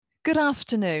Good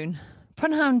afternoon.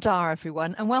 Pranaam Dar,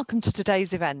 everyone, and welcome to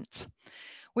today's event.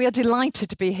 We are delighted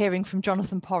to be hearing from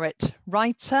Jonathan Porritt,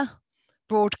 writer,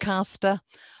 broadcaster,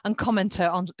 and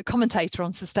commentator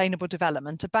on sustainable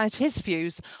development, about his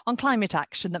views on climate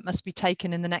action that must be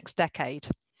taken in the next decade.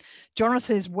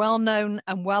 Jonathan is well known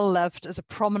and well loved as a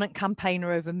prominent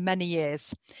campaigner over many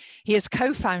years. He is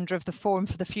co-founder of the Forum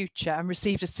for the Future and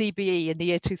received a CBE in the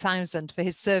year 2000 for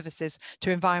his services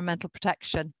to environmental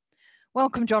protection.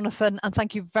 Welcome, Jonathan, and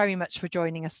thank you very much for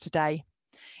joining us today.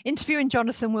 Interviewing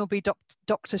Jonathan will be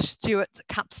Dr. Stuart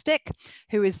Capstick,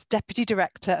 who is Deputy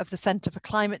Director of the Centre for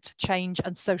Climate Change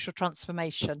and Social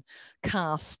Transformation,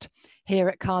 CAST, here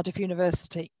at Cardiff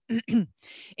University. In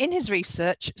his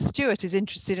research, Stuart is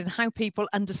interested in how people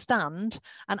understand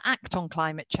and act on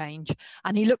climate change,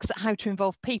 and he looks at how to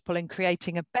involve people in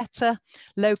creating a better,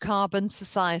 low-carbon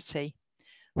society.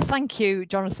 Thank you,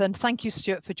 Jonathan. Thank you,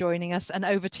 Stuart, for joining us. And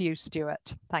over to you,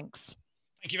 Stuart. Thanks.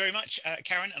 Thank you very much,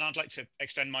 Karen. And I'd like to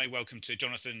extend my welcome to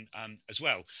Jonathan as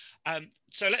well.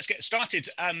 So let's get started.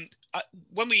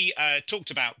 When we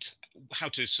talked about how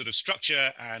to sort of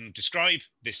structure and describe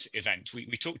this event,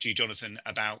 we talked to you, Jonathan,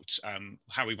 about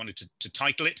how we wanted to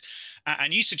title it.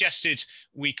 And you suggested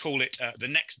we call it The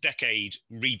Next Decade,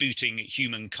 Rebooting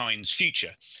Humankind's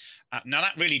Future. Now,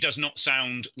 that really does not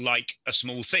sound like a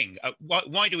small thing.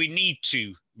 Why do we need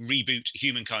to reboot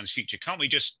humankind's future? Can't we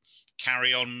just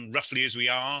carry on roughly as we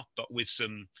are, but with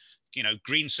some,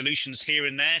 green solutions here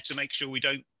and there to make sure we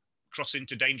don't cross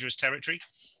into dangerous territory?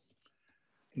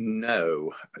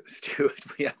 No,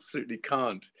 Stuart, we absolutely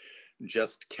can't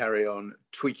just carry on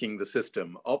tweaking the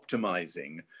system,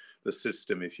 optimizing the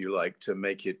system, if you like, to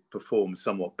make it perform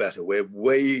somewhat better. We're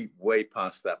way, way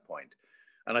past that point.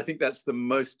 And I think that's the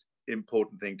most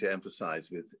important thing to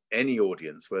emphasize with any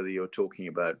audience, whether you're talking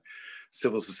about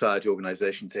civil society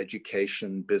organizations,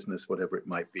 education, business, whatever it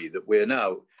might be, that we're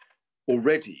now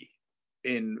already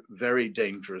in very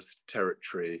dangerous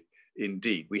territory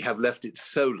indeed. We have left it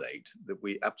so late that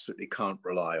we absolutely can't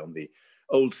rely on the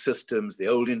old systems, the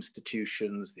old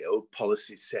institutions, the old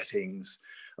policy settings,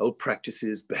 old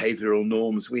practices, behavioral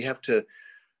norms. We have to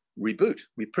reboot.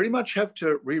 We pretty much have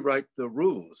to rewrite the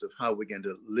rules of how we're going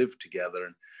to live together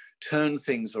and turn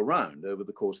things around over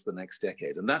the course of the next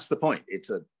decade. And that's the point.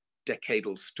 It's a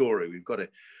decadal story. We've got to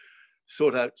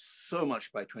sort out so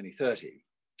much by 2030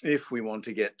 if we want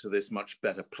to get to this much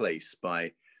better place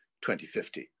by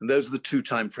 2050. And those are the two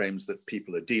timeframes that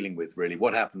people are dealing with, really.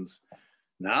 What happens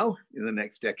now in the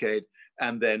next decade,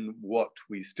 and then what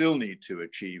we still need to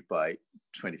achieve by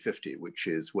 2050, which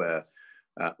is where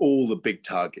all the big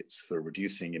targets for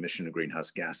reducing emission of greenhouse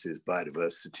gases,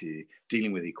 biodiversity,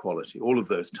 dealing with equality, all of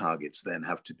those targets then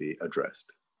have to be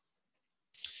addressed.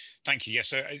 Thank you. Yes,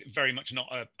 so very much not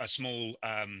a small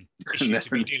issue to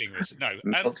be dealing with. No.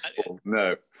 Not small,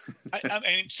 no. I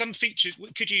mean, some features,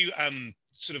 could you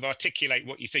sort of articulate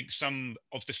what you think some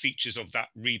of the features of that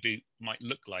reboot might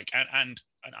look like, and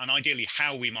ideally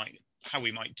how we might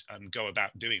go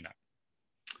about doing that?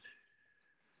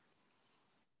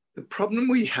 The problem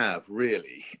we have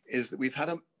really is that we've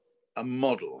had a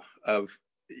model of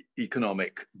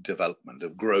economic development,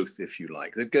 of growth, if you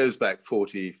like, that goes back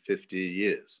 40, 50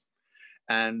 years.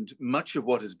 And much of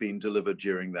what has been delivered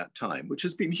during that time, which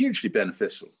has been hugely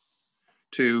beneficial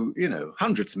to,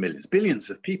 hundreds of millions, billions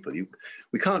of people.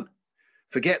 We can't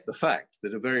forget the fact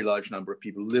that a very large number of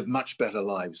people live much better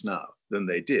lives now than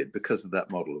they did because of that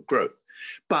model of growth.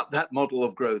 But that model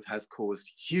of growth has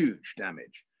caused huge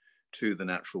damage to the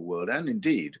natural world, and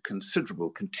indeed considerable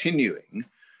continuing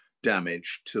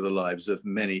damage to the lives of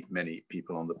many, many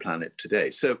people on the planet today.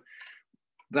 So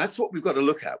that's what we've got to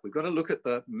look at. We've got to look at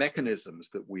the mechanisms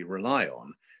that we rely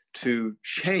on to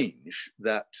change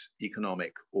that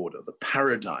economic order, the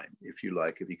paradigm, if you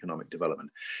like, of economic development.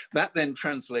 That then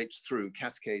translates through,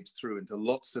 cascades through into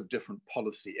lots of different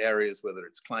policy areas, whether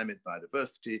it's climate,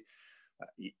 biodiversity,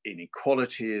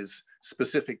 inequalities,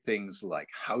 specific things like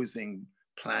housing,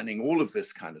 planning, all of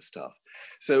this kind of stuff.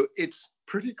 So it's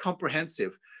pretty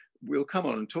comprehensive. We'll come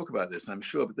on and talk about this, I'm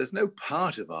sure, but there's no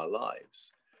part of our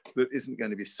lives that isn't going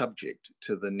to be subject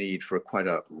to the need for quite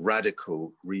a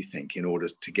radical rethink in order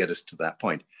to get us to that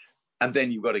point. And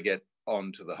then you've got to get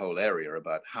on to the whole area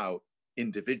about how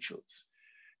individuals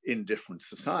in different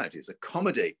societies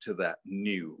accommodate to that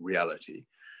new reality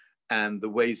and the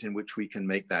ways in which we can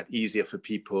make that easier for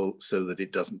people so that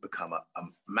it doesn't become a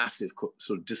massive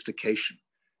sort of dislocation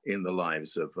in the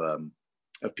lives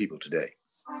of people today.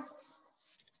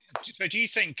 So do you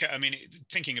think, I mean,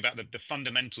 thinking about the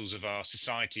fundamentals of our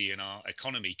society and our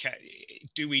economy,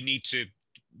 do we need to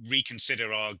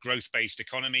reconsider our growth-based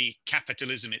economy,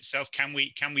 capitalism itself? Can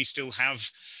we still have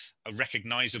a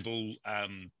recognizable,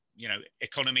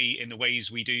 economy in the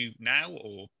ways we do now,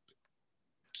 or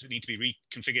does it need to be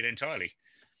reconfigured entirely?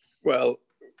 Well,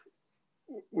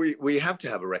 we have to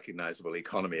have a recognizable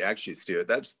economy, actually, Stuart.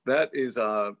 That's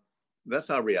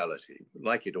our reality,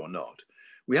 like it or not.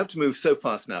 We have to move so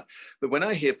fast now that when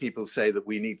I hear people say that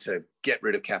we need to get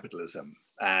rid of capitalism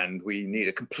and we need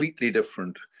a completely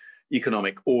different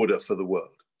economic order for the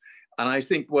world, and I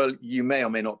think, well, you may or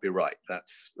may not be right.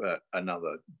 That's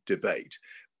another debate.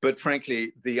 But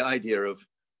frankly, the idea of,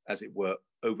 as it were,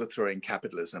 overthrowing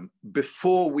capitalism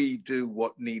before we do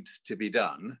what needs to be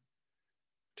done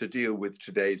to deal with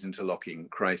today's interlocking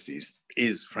crises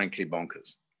is frankly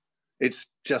bonkers. It's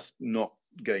just not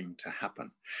going to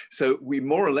happen. So we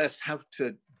more or less have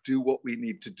to do what we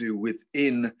need to do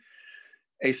within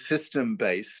a system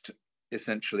based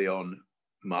essentially on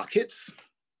markets,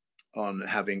 on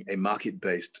having a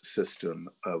market-based system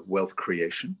of wealth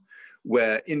creation,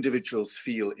 where individuals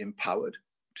feel empowered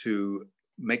to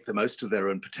make the most of their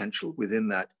own potential within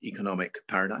that economic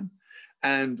paradigm,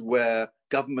 and where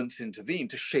governments intervene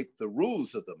to shape the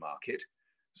rules of the market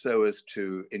so as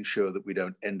to ensure that we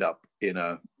don't end up in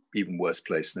an even worse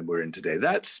place than we're in today.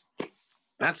 That's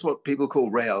what people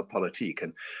call realpolitik.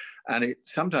 And it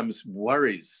sometimes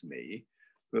worries me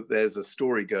that there's a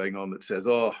story going on that says,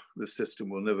 oh, the system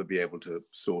will never be able to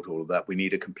sort all of that. We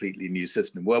need a completely new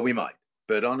system. Well, we might,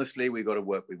 but honestly, we've got to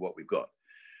work with what we've got.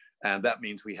 And that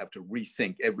means we have to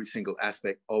rethink every single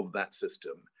aspect of that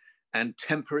system and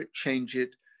temper it, change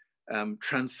it,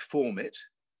 transform it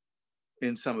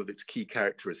in some of its key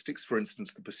characteristics, for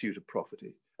instance, the pursuit of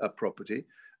property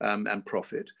and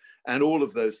profit, and all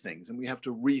of those things. And we have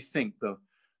to rethink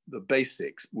the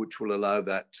basics, which will allow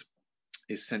that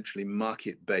essentially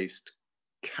market-based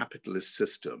capitalist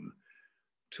system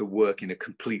to work in a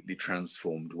completely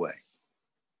transformed way.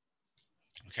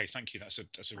 Okay, thank you. That's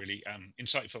a really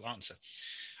insightful answer.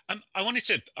 I wanted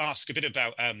to ask a bit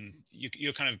about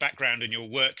your kind of background and your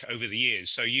work over the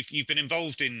years. So you've been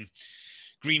involved in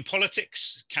green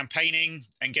politics, campaigning,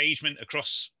 engagement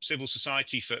across civil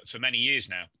society for many years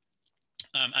now.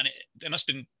 And there must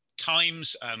have been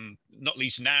times, not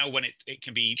least now, when it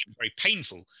can be very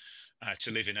painful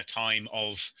to live in a time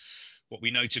of what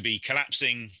we know to be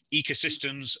collapsing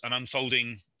ecosystems and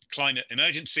unfolding climate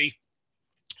emergency.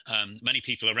 Many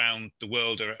people around the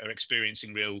world are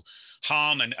experiencing real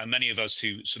harm, and many of us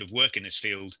who sort of work in this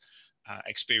field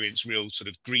experience real sort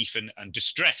of grief and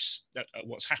distress at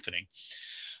what's happening.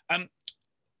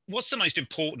 What's the most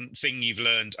important thing you've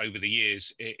learned over the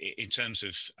years in terms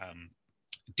of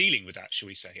dealing with that, shall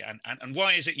we say? And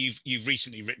why is it you've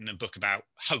recently written a book about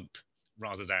hope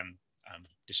rather than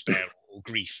despair or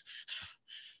grief?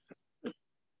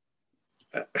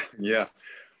 Yeah.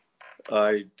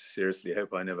 I seriously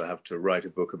hope I never have to write a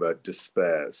book about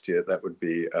despair, Stuart. That would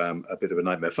be a bit of a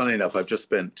nightmare. Funnily enough, I've just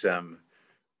spent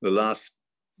the last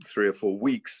 3 or 4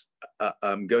 weeks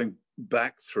going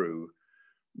back through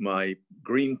my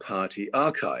Green Party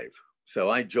archive. So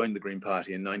I joined the Green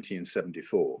Party in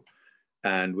 1974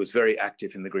 and was very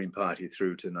active in the Green Party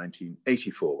through to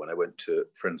 1984 when I went to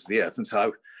Friends of the Earth. And so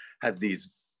I had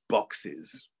these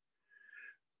boxes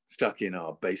stuck in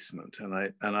our basement.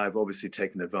 And I've obviously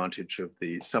taken advantage of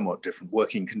the somewhat different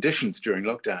working conditions during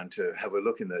lockdown to have a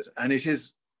look in those. And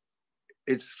it's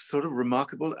sort of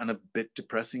remarkable and a bit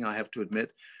depressing, I have to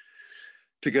admit,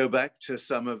 to go back to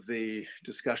some of the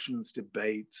discussions,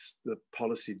 debates, the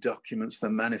policy documents, the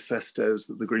manifestos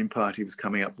that the Green Party was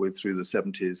coming up with through the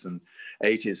 70s and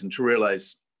 80s, and to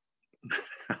realize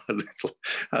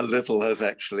how little has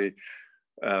actually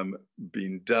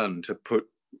been done to put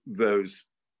those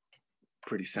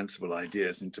pretty sensible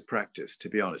ideas into practice, to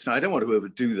be honest. Now, I don't want to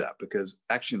overdo that because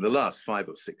actually in the last 5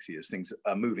 or 6 years, things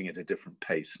are moving at a different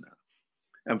pace now.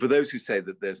 And for those who say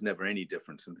that there's never any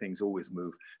difference and things always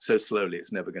move so slowly,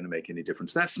 it's never going to make any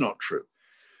difference, that's not true.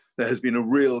 There has been a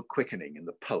real quickening in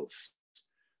the pulse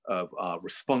of our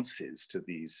responses to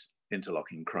these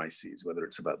interlocking crises, whether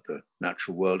it's about the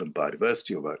natural world and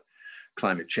biodiversity or about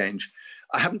climate change.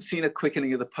 I haven't seen a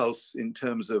quickening of the pulse in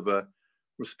terms of a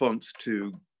response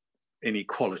to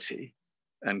inequality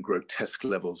and grotesque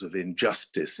levels of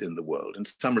injustice in the world. In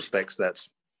some respects, that's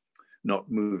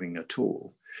not moving at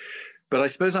all. But I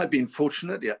suppose I've been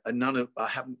fortunate. I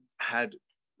haven't had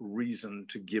reason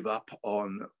to give up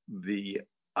on the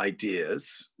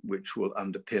ideas which will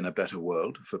underpin a better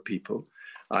world for people.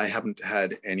 I haven't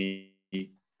had any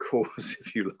cause,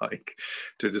 if you like,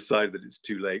 to decide that it's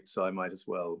too late, so I might as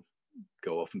well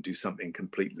go off and do something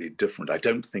completely different. I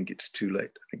don't think it's too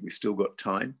late. I think we've still got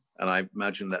time. And I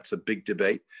imagine that's a big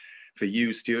debate for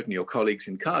you, Stuart, and your colleagues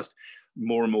in CAST.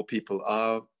 More and more people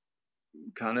are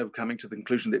kind of coming to the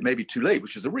conclusion that it may be too late,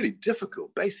 which is a really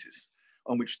difficult basis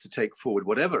on which to take forward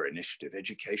whatever initiative,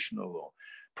 educational or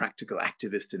practical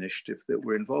activist initiative that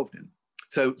we're involved in.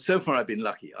 So far I've been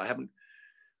lucky. I haven't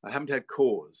had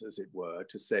cause, as it were,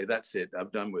 to say, that's it,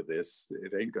 I've done with this,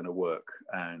 it ain't going to work,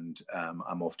 and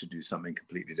I'm off to do something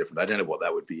completely different. I don't know what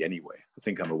that would be anyway. I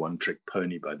think I'm a one-trick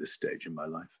pony by this stage in my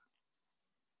life.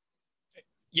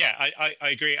 Yeah, I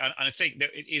agree. And I think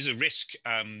that it is a risk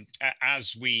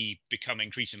as we become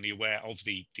increasingly aware of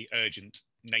the urgent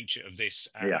nature of this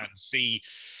and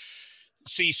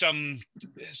see some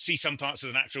parts of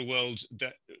the natural world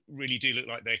that really do look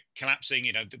like they're collapsing.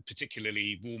 You know,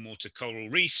 particularly warm water coral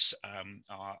reefs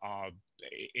are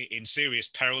in serious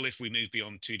peril if we move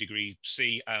beyond 2 degrees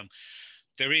C.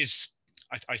 There is,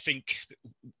 I think,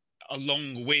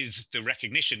 along with the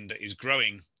recognition that is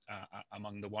growing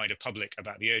among the wider public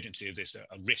about the urgency of this,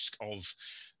 a risk of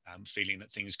feeling that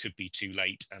things could be too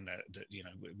late and that you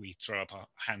know, we throw up our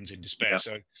hands in despair.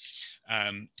 So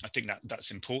I think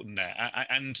that's important there.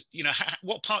 And you know,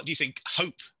 what part do you think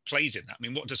hope plays in that? I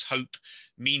mean, what does hope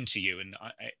mean to you, and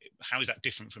how is that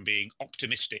different from being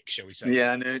optimistic, shall we say?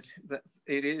 Yeah, no,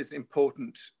 it is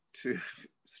important to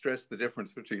stress the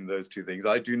difference between those two things.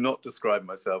 I do not describe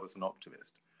myself as an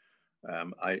optimist.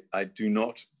 I do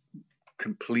not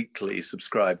completely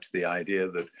subscribe to the idea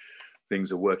that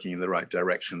things are working in the right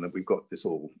direction, that we've got this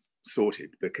all sorted,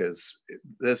 because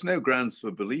there's no grounds for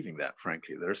believing that,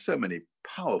 frankly. There are so many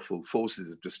powerful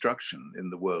forces of destruction in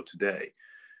the world today,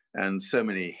 and so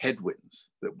many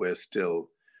headwinds that we're still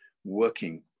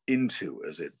working into,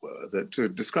 as it were, that to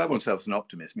describe oneself as an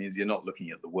optimist means you're not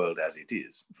looking at the world as it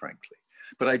is, frankly.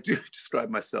 But I do describe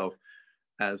myself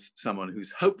as someone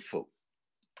who's hopeful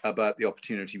about the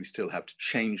opportunity we still have to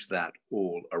change that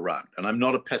all around. And I'm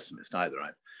not a pessimist either.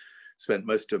 I've spent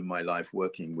most of my life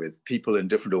working with people in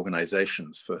different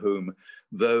organizations for whom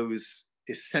those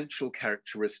essential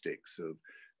characteristics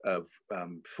of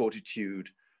fortitude,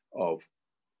 of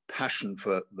passion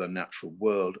for the natural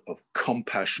world, of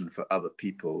compassion for other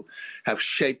people have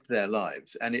shaped their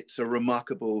lives. And it's a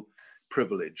remarkable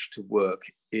privilege to work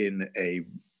in a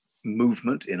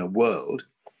movement, in a world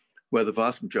where the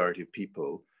vast majority of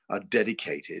people are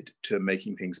dedicated to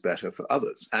making things better for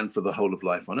others and for the whole of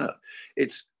life on Earth.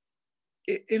 It's,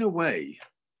 in a way,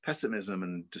 pessimism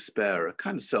and despair are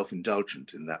kind of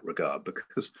self-indulgent in that regard,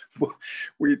 because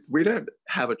we don't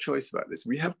have a choice about this.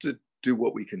 We have to do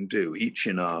what we can do, each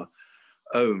in our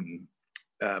own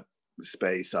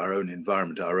space, our own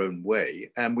environment, our own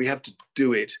way, and we have to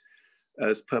do it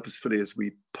as purposefully as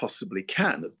we possibly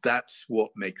can. That's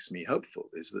what makes me hopeful,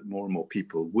 is that more and more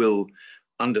people will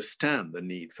understand the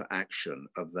need for action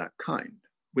of that kind.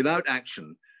 Without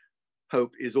action,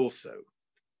 hope is also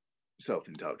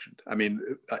self-indulgent. I mean,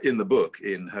 in the book,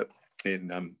 in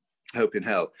Hope in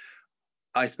Hell,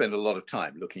 I spend a lot of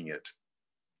time looking at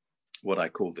what I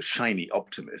call the shiny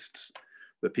optimists,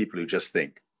 the people who just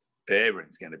think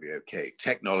everything's going to be okay.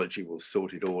 Technology will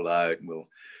sort it all out, and we'll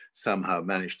somehow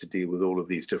manage to deal with all of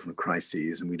these different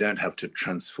crises, and we don't have to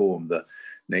transform the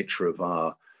nature of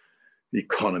our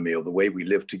economy or the way we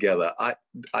live together.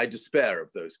 I despair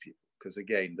of those people, because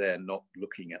again, they're not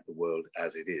looking at the world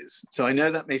as it is. So I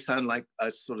know that may sound like a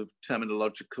sort of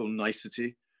terminological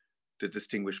nicety to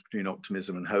distinguish between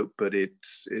optimism and hope, but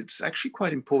it's actually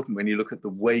quite important when you look at the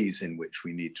ways in which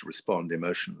we need to respond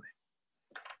emotionally.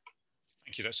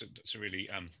 Thank you. That's a really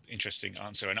interesting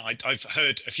answer. And I've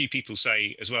heard a few people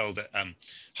say as well that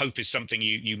hope is something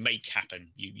you make happen.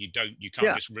 You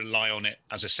can't just rely on it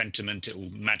as a sentiment. It will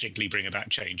magically bring about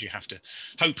change. You have to.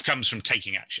 Hope comes from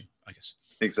taking action, I guess.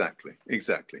 Exactly.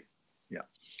 Yeah.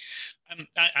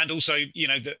 And also, you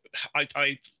know, that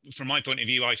I from my point of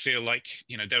view, I feel like,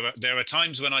 you know, there are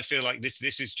times when I feel like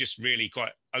this is just really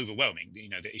quite overwhelming, you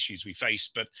know, the issues we face.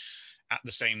 But at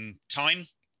the same time,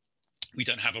 we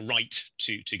don't have a right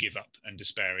to give up and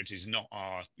despair. It is not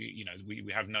our, you know, we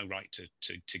have no right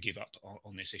to give up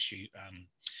on this issue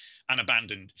and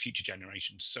abandon future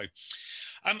generations. So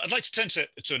I'd like to turn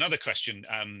to another question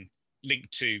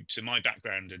linked to my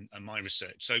background and my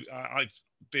research. So I've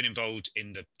been involved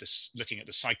in looking at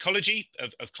the psychology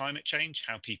of climate change,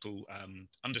 how people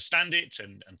understand it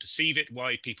and perceive it,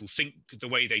 why people think the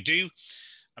way they do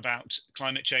about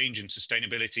climate change and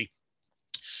sustainability.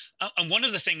 And one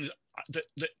of the things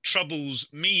that troubles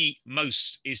me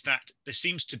most is that there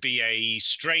seems to be a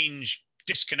strange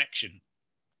disconnection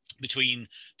between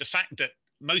the fact that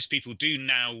most people do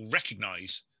now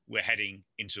recognize we're heading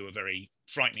into a very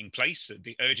frightening place,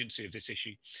 the urgency of this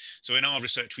issue. So in our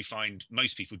research, we find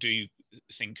most people do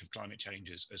think of climate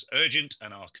change as urgent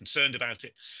and are concerned about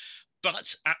it.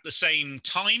 But at the same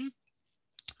time,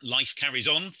 life carries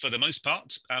on for the most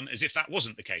part, as if that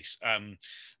wasn't the case. And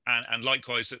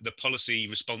likewise, that the policy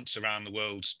response around the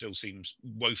world still seems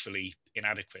woefully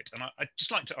inadequate. And I'd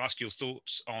just like to ask your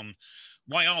thoughts on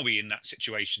why are we in that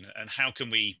situation, and how can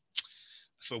we,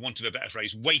 for want of a better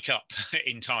phrase, wake up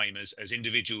in time as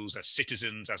individuals, as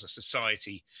citizens, as a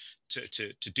society,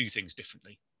 to do things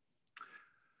differently?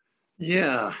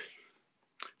 Yeah.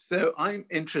 So I'm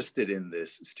interested in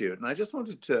this, Stuart, and I just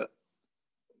wanted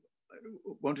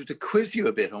to quiz you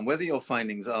a bit on whether your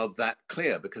findings are that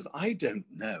clear, because I don't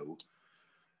know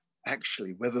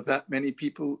actually whether that many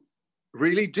people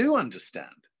really do understand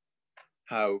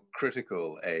how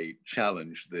critical a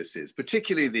challenge this is,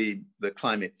 particularly the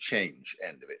climate change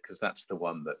end of it, because that's the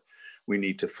one that we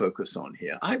need to focus on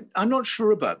here. I'm not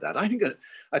sure about that. I think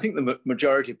the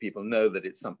majority of people know that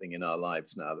it's something in our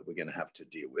lives now that we're going to have to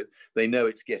deal with. They know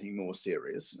it's getting more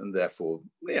serious, and therefore,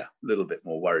 yeah, a little bit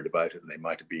more worried about it than they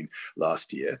might have been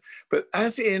last year. But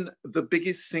as in the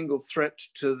biggest single threat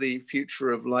to the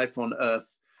future of life on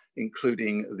Earth,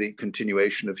 including the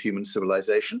continuation of human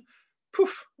civilization,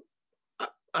 poof,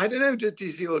 I don't know,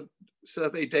 does your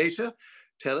survey data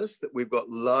tell us that we've got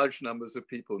large numbers of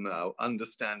people now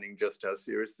understanding just how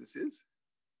serious this is?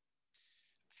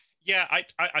 Yeah,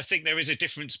 I think there is a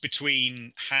difference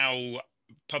between how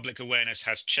public awareness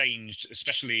has changed,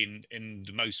 especially in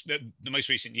the most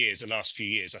recent years, the last few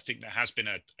years. I think there has been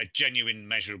a genuine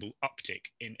measurable uptick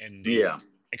in the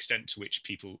extent to which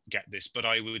people get this. But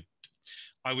I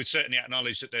would certainly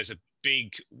acknowledge that there's a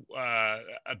big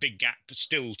gap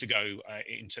still to go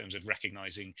in terms of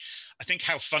recognizing, I think,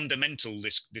 how fundamental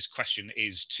this question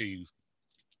is to,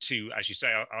 as you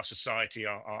say, our society,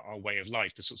 our way of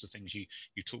life, the sorts of things you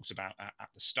talked about at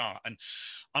the start. And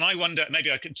I wonder,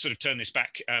 maybe I could sort of turn this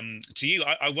back to you.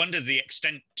 I wonder the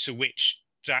extent to which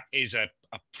that is a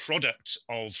product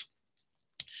of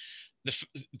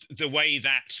the way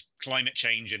that climate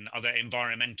change and other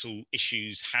environmental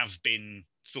issues have been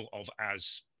thought of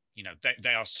as, you know,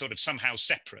 they are sort of somehow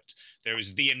separate. There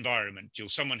is the environment. You're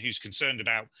someone who's concerned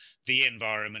about the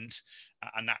environment,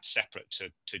 and that's separate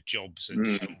to jobs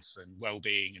and health and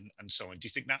well-being and so on. Do you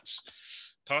think that's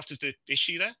part of the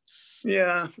issue there?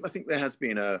 Yeah, I think there has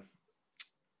been a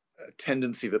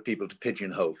tendency for people to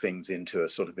pigeonhole things into a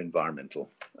sort of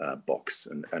environmental box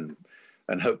and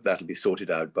hope that'll be sorted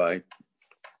out by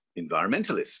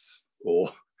environmentalists or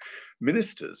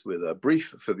ministers with a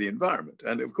brief for the environment.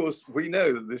 And of course, we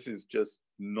know that this is just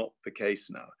not the case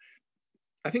now.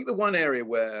 I think the one area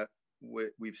where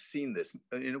we've seen this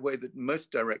in a way that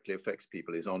most directly affects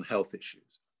people is on health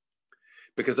issues.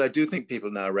 Because I do think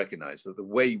people now recognize that the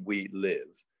way we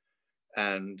live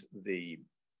and the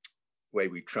way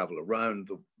we travel around,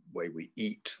 the way we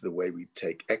eat, the way we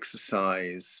take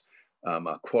exercise,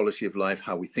 our quality of life,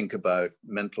 how we think about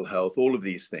mental health, all of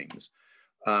these things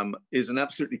is an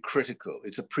absolutely critical,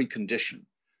 it's a precondition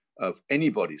of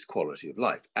anybody's quality of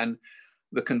life. And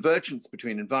the convergence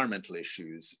between environmental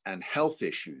issues and health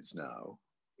issues now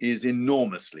is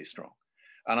enormously strong.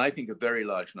 And I think a very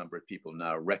large number of people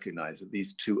now recognize that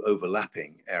these two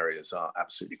overlapping areas are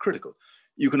absolutely critical.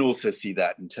 You can also see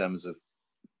that in terms of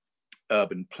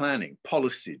urban planning,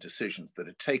 policy decisions that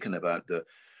are taken about the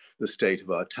state of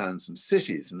our towns and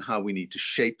cities and how we need to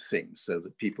shape things so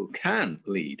that people can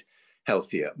lead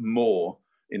healthier, more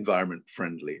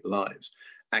environment-friendly lives.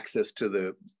 Access to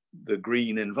the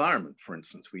green environment, for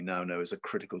instance, we now know is a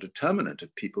critical determinant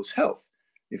of people's health.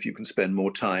 If you can spend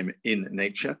more time in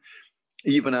nature,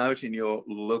 even out in your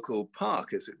local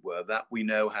park, as it were, that we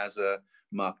know has a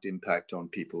marked impact on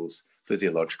people's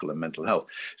physiological and mental health.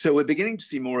 So we're beginning to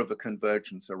see more of a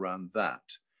convergence around that.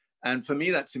 And for me,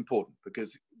 that's important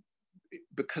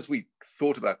because we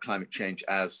thought about climate change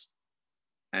as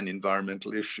an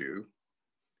environmental issue,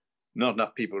 not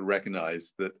enough people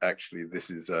recognize that actually this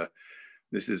is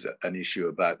an issue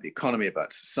about the economy,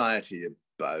 about society,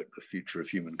 about the future of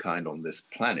humankind on this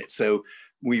planet. So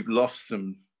we've lost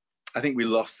some, I think we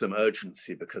lost some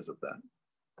urgency because of that.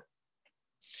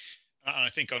 And I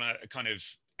think on a kind of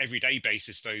everyday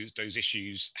basis, those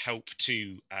issues help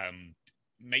to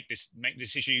make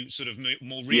this issue sort of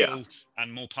more real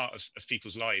and more part of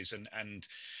people's lives. And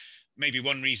maybe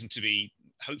one reason to be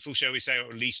hopeful, shall we say, or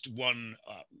at least one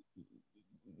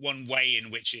way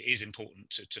in which it is important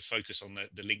to focus on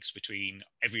the links between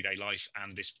everyday life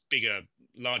and this bigger,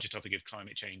 larger topic of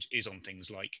climate change is on things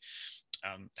like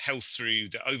health through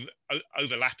the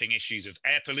overlapping issues of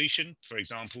air pollution, for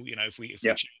example. You know, if we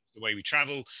change the way we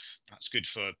travel, that's good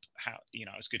for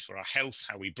it's good for our health,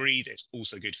 how we breathe. It's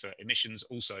also good for emissions,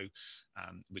 also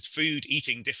with food,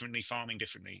 eating differently, farming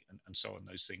differently, and so on.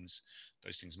 Those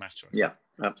things matter. Yeah,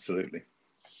 absolutely.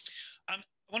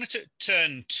 I wanted to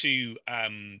turn to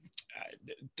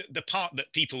the part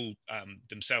that people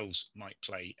themselves might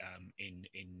play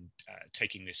in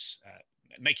taking this,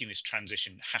 making this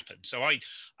transition happen. So I,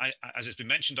 as has been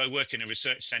mentioned, I work in a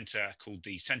research centre called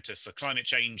the Centre for Climate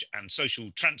Change and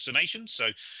Social Transformation. So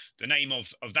the name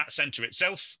of that centre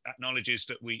itself acknowledges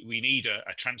that we need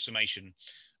a transformation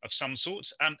of some sort.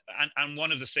 And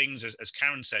one of the things, as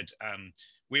Karen said,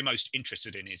 we're most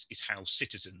interested in is how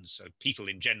citizens, so people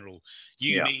in general,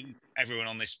 you, me, everyone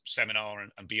on this seminar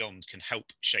and beyond, can help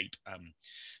shape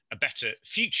a better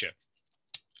future.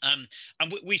 And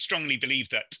we strongly believe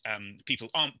that people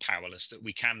aren't powerless, that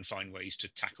we can find ways to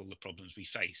tackle the problems we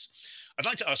face. I'd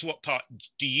like to ask, what part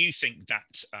do you think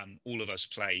that all of us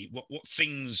play? What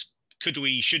things should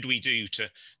we do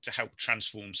to help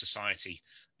transform society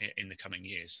in the coming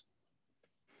years?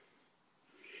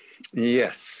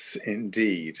 Yes,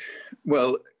 indeed.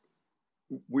 Well,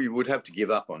 we would have to give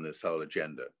up on this whole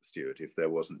agenda, Stuart, if there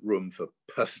wasn't room for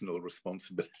personal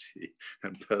responsibility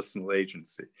and personal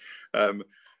agency. I'm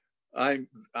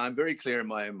very clear in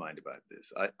my own mind about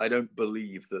this. I don't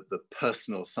believe that the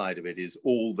personal side of it is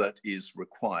all that is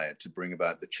required to bring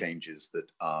about the changes that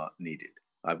are needed.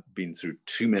 I've been through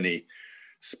too many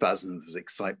spasms of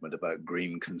excitement about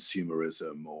green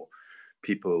consumerism or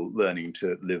people learning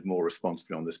to live more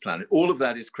responsibly on this planet. All of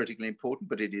that is critically important,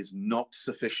 but it is not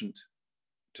sufficient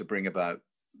to bring about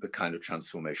the kind of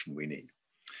transformation we need.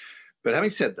 But having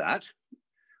said that,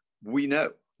 we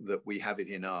know that we have it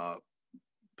in our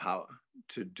power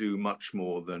to do much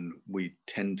more than we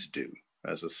tend to do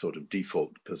as a sort of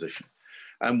default position.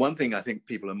 And one thing I think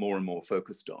people are more and more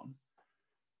focused on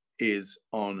is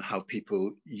on how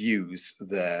people use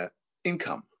their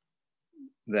income,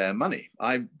 their money.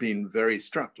 I've been very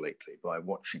struck lately by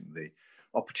watching the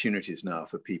opportunities now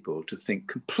for people to think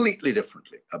completely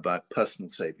differently about personal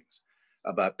savings,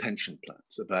 about pension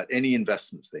plans, about any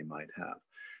investments they might have,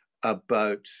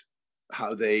 about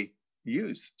how they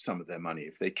use some of their money,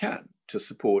 if they can, to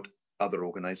support other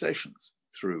organizations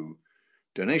through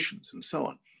donations and so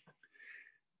on.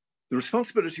 The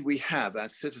responsibility we have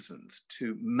as citizens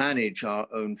to manage our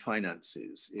own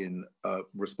finances in a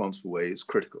responsible way is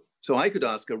critical. So I could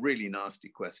ask a really nasty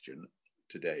question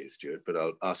today, Stuart, but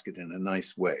I'll ask it in a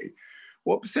nice way.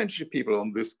 What percentage of people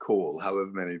on this call,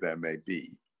 however many there may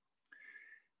be,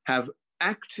 have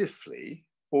actively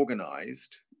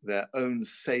organized their own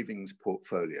savings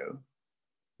portfolio,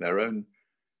 their own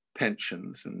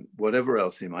pensions and whatever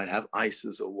else they might have,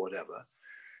 ISAs or whatever,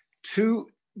 to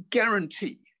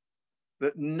guarantee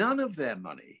that none of their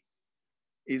money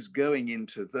is going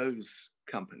into those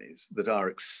companies that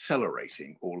are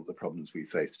accelerating all of the problems we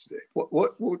face today? What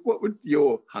would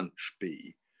your hunch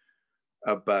be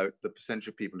about the percentage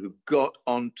of people who've got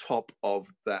on top of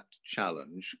that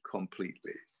challenge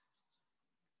completely?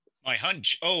 My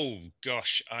hunch, oh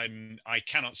gosh, I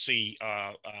cannot see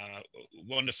a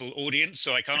wonderful audience,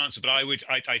 so I can't answer. But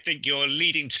I think you're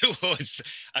leading towards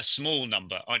a small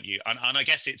number, aren't you? And I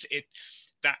guess it's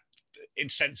that in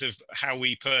sense of how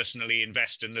we personally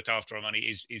invest and look after our money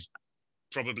is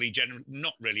probably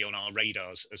not really on our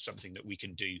radars as something that we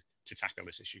can do to tackle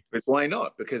this issue. But why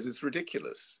not? Because it's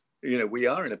ridiculous. You know, we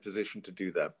are in a position to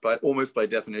do that, but almost by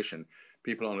definition,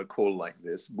 people on a call like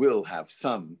this will have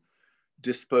some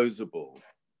disposable,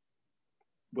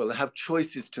 well, they have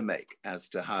choices to make as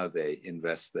to how they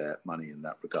invest their money in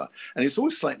that regard. And it's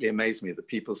always slightly amazed me that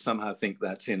people somehow think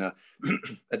that's in a,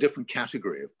 a different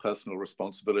category of personal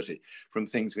responsibility from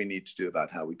things we need to do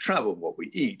about how we travel, what we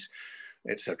eat,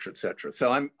 et cetera, et cetera.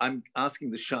 So I'm asking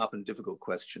the sharp and difficult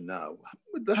question now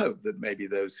with the hope that maybe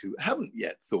those who haven't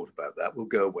yet thought about that will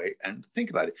go away and think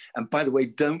about it. And by the way,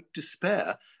 don't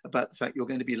despair about the fact you're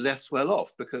going to be less well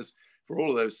off, because for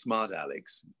all of those smart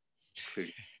Alex,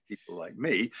 including people like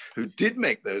me, who did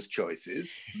make those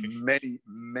choices many,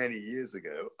 many years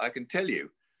ago, I can tell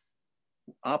you,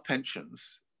 our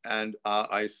pensions and our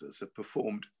ISAs have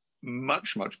performed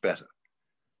much, much better,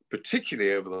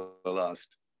 particularly over the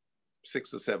last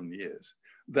 6 or 7 years,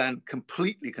 than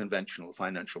completely conventional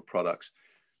financial products,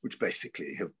 which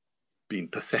basically have been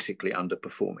pathetically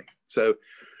underperforming. So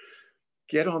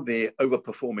get on the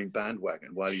overperforming bandwagon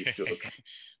while you still can.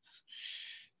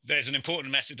 There's an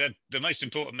important message. The most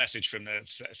important message from the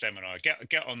seminar: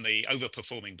 get on the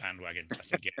overperforming bandwagon. I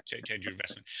think, yeah, change your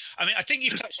investment. I mean, I think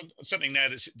you've touched on something there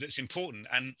that's important,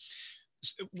 and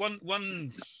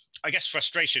one I guess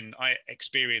frustration I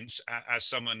experience as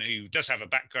someone who does have a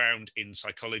background in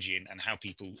psychology and how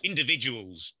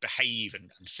individuals behave and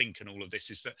think and all of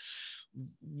this, is that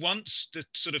once the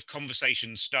sort of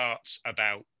conversation starts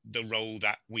about the role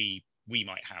that we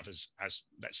might have as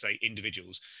let's say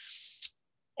individuals,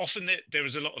 often there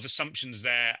is a lot of assumptions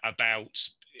there about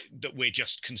that we're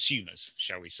just consumers,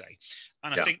 shall we say.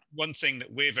 And I think one thing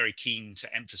that we're very keen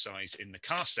to emphasize in the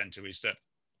CAST Centre is that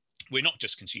we're not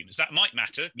just consumers. That might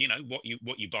matter, you know, what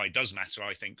you buy does matter,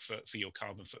 I think, for your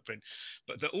carbon footprint,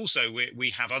 but that also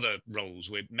we have other roles.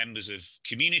 We're members of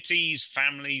communities,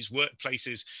 families,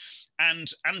 workplaces, and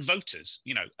voters,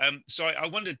 you know. So I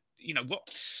wondered, you know,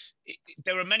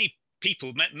 there are many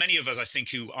people, many of us, I think,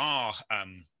 who are,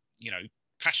 you know,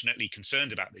 passionately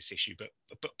concerned about this issue, but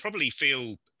probably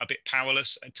feel a bit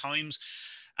powerless at times.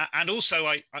 And also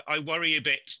I worry a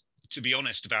bit, to be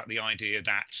honest, about the idea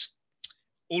that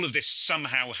all of this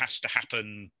somehow has to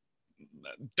happen,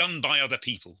 done by other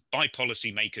people, by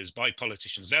policymakers, by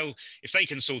politicians. If they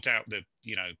can sort out the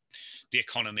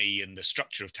economy and the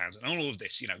structure of towns and all of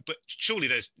this, you know, but surely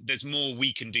there's more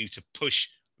we can do to push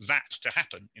that to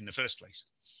happen in the first place.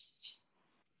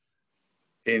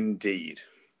 Indeed,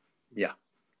 yeah.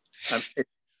 I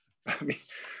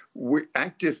mean,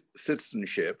 active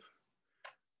citizenship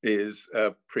is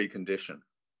a precondition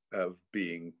of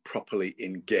being properly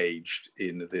engaged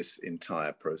in this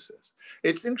entire process.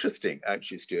 It's interesting,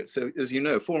 actually, Stuart. So as you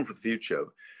know, Forum for the Future,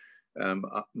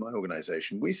 my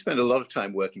organization, we spend a lot of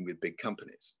time working with big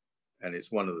companies. And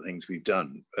it's one of the things we've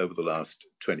done over the last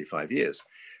 25 years.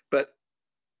 But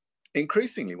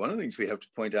increasingly, one of the things we have to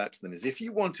point out to them is if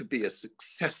you want to be a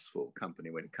successful company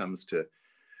when it comes to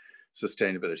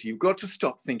sustainability, you've got to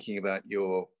stop thinking about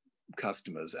your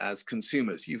customers as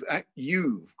consumers.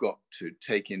 You've got to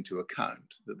take into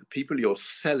account that the people you're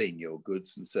selling your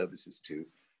goods and services to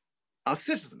are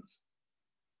citizens.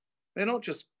 They're not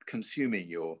just consuming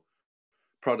your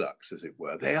products, as it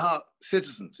were. They are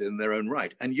citizens in their own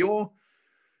right. And your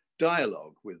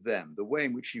dialogue with them, the way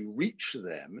in which you reach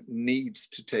them, needs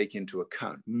to take into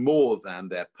account more than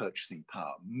their purchasing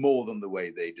power, more than the way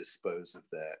they dispose of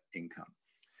their income.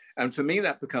 And for me,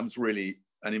 that becomes really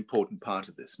an important part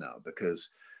of this now, because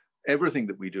everything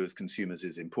that we do as consumers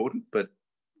is important, but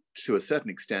to a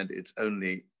certain extent, it's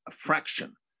only a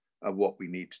fraction of what we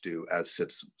need to do as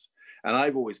citizens. And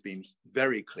I've always been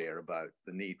very clear about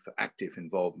the need for active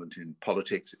involvement in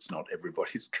politics. It's not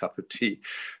everybody's cup of tea.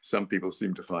 Some people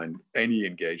seem to find any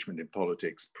engagement in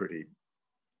politics pretty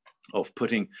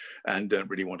off-putting and don't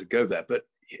really want to go there. But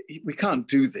we can't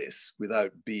do this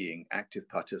without being active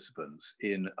participants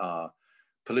in our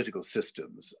political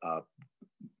systems,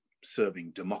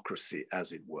 serving democracy,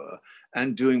 as it were,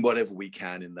 and doing whatever we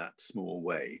can in that small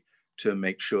way to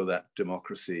make sure that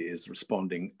democracy is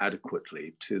responding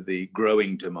adequately to the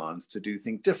growing demands to do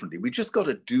things differently. We just got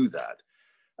to do that.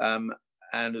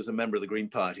 And as a member of the Green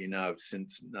Party now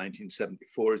since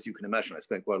 1974, as you can imagine, I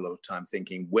spent quite a lot of time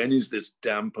thinking, when is this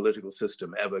damn political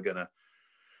system ever going to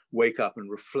wake up and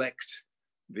reflect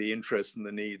the interests and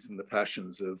the needs and the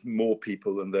passions of more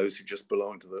people than those who just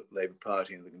belong to the Labour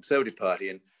Party and the Conservative Party?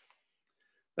 And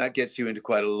that gets you into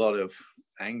quite a lot of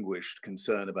anguished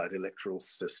concern about electoral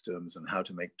systems and how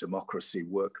to make democracy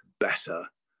work better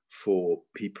for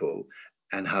people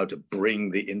and how to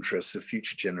bring the interests of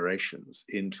future generations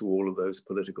into all of those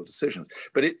political decisions.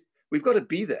 But we've got to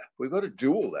be there. We've got to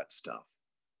do all that stuff.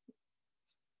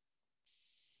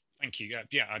 Thank you.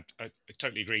 Yeah, I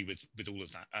totally agree with all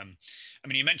of that. I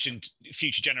mean, you mentioned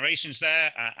future generations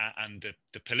there and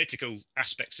the political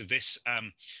aspects of this.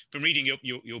 From reading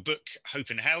your book, Hope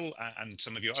in Hell, and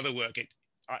some of your other work,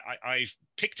 I've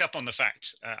picked up on the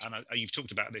fact, and you've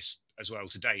talked about this as well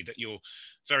today, that you're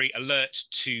very alert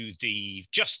to the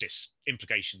justice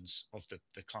implications of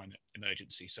the climate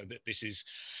emergency. So that this is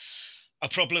a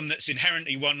problem that's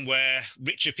inherently one where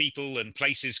richer people and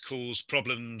places cause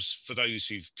problems for those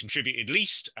who've contributed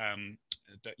least,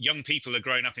 that young people are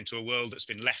growing up into a world that's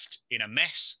been left in a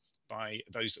mess by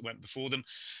those that went before them.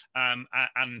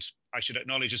 And I should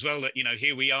acknowledge as well that, you know,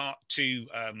 here we are, two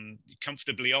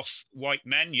comfortably off white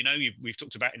men. You know, we've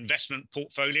talked about investment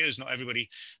portfolios. Not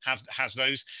everybody has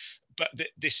those. But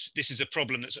this is a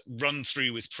problem that's run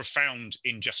through with profound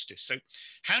injustice. So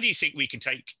how do you think we can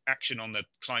take action on the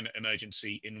climate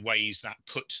emergency in ways that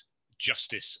put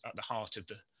justice at the heart of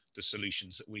the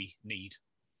solutions that we need?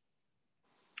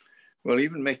 Well,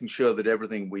 even making sure that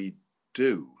everything we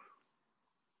do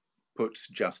puts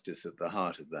justice at the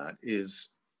heart of that is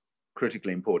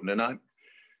critically important. And I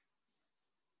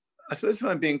suppose if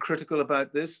I'm being critical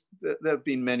about this, there have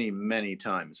been many, many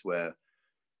times where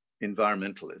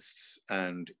environmentalists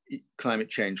and climate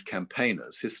change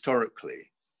campaigners historically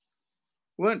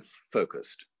weren't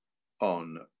focused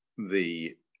on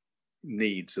the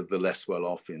needs of the less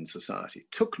well-off in society,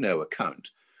 took no account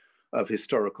of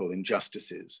historical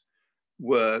injustices,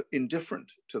 were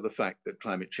indifferent to the fact that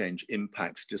climate change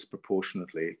impacts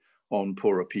disproportionately on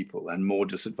poorer people and more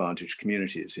disadvantaged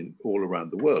communities in all around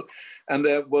the world. And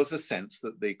there was a sense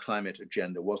that the climate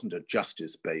agenda wasn't a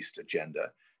justice-based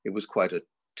agenda. It was quite a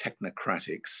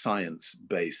technocratic,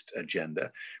 science-based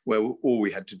agenda, where all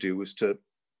we had to do was to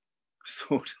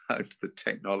sort out the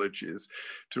technologies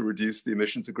to reduce the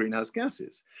emissions of greenhouse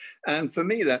gases. And for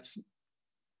me, that's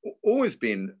always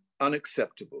been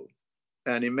unacceptable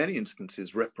and in many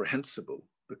instances reprehensible,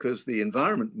 because the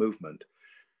environment movement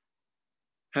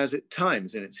has at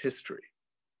times in its history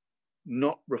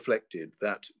not reflected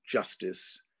that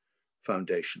justice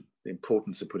foundation, the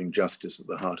importance of putting justice at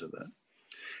the heart of that.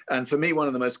 And for me, one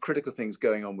of the most critical things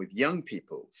going on with young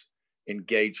people's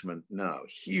engagement now,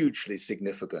 hugely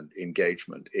significant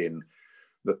engagement in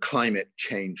the climate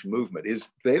change movement, is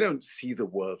they don't see the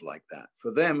world like that.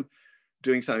 For them,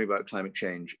 doing something about climate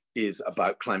change is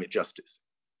about climate justice.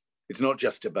 It's not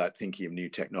just about thinking of new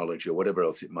technology or whatever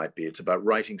else it might be. It's about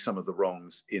righting some of the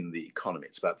wrongs in the economy.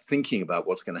 It's about thinking about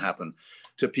what's going to happen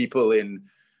to people in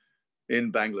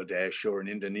Bangladesh or in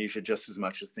Indonesia, just as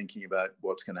much as thinking about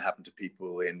what's going to happen to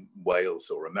people in Wales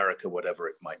or America, whatever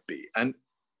it might be. And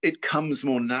it comes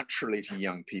more naturally to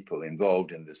young people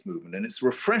involved in this movement. And it's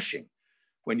refreshing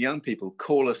when young people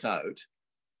call us out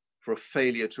for a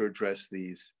failure to address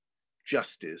these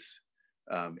justice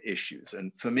issues.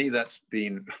 And for me, that's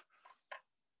been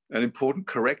an important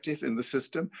corrective in the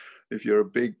system. If you're a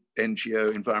big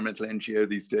NGO, environmental NGO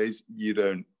these days, you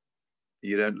don't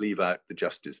leave out the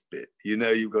justice bit. You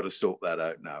know you've got to sort that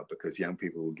out now, because young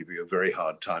people will give you a very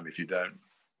hard time if you don't.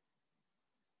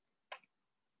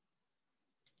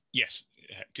 Yes,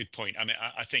 good point. I mean,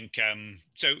 I think,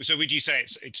 so would you say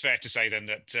it's fair to say then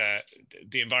that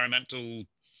the environmental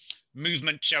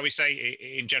movement, shall we say,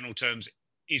 in general terms,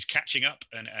 is catching up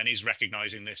and is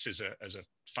recognizing this as a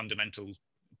fundamental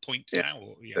point now?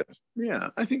 Or, yeah,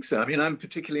 I think so. I mean, I'm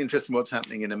particularly interested in what's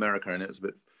happening in America, and it's a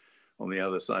bit on the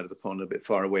other side of the pond, a bit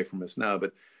far away from us now,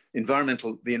 but the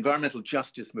environmental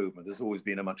justice movement has always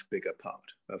been a much bigger part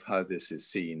of how this is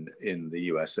seen in the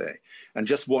USA. And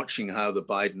just watching how the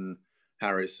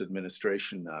Biden-Harris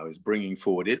administration now is bringing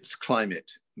forward its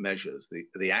climate measures,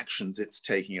 the actions it's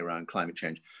taking around climate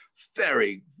change,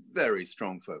 very, very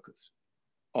strong focus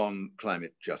on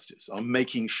climate justice, on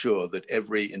making sure that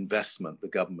every investment the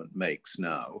government makes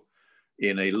now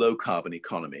in a low carbon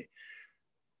economy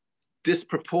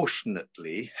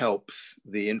disproportionately helps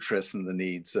the interests and the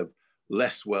needs of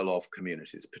less well-off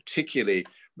communities, particularly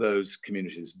those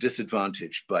communities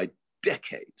disadvantaged by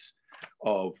decades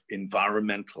of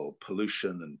environmental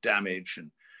pollution and damage and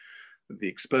the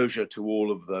exposure to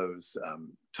all of those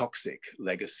toxic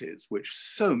legacies, which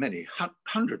so many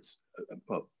hundreds,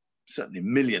 well, certainly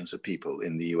millions of people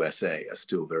in the USA are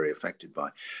still very affected by.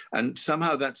 And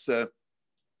somehow that's a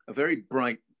very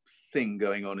bright thing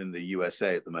going on in the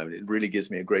USA at the moment. It really gives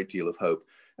me a great deal of hope,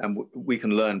 and we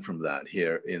can learn from that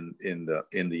here in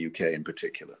the UK in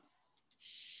particular.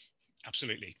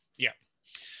 Absolutely, yeah.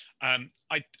 I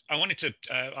wanted to.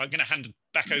 I'm going to hand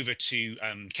back over to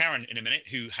Karen in a minute,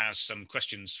 who has some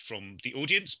questions from the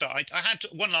audience. But I had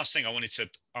one last thing I wanted to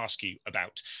ask you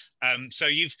about. So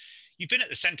you've been at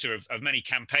the centre of many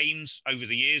campaigns over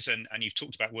the years, and you've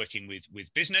talked about working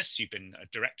with business. You've been a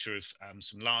director of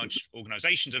some large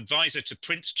organisations, advisor to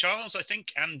Prince Charles, I think,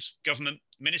 and government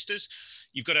ministers.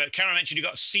 You've got Karen mentioned you've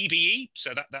got a CBE,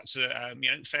 so that's a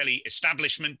fairly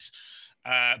establishment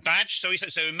badge.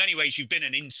 So in many ways, you've been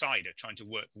an insider trying to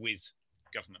work with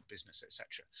government, business, etc.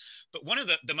 But one of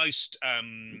the most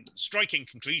striking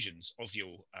conclusions of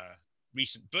your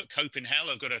recent book, Hope in Hell,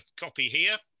 I've got a copy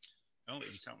here. Oh,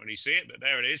 you can't really see it, but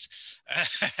there it is.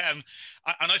 And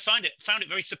I found it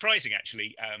very surprising,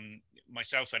 actually,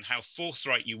 myself, and how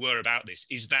forthright you were about this,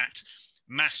 is that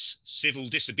mass civil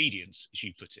disobedience, as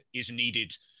you put it, is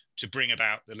needed to bring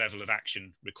about the level of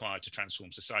action required to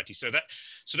transform society. So that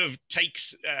sort of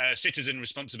takes citizen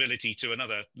responsibility to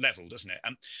another level, doesn't it?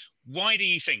 Why do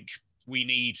you think we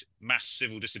need mass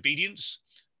civil disobedience?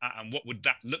 And what would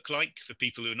that look like for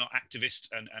people who are not activists?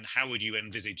 And how would you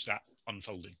envisage that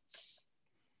unfolding?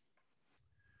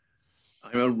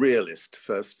 I'm a realist,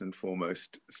 first and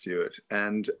foremost, Stuart.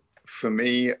 And for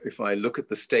me, if I look at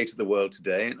the state of the world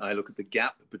today, and I look at the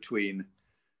gap between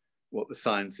what the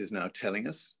science is now telling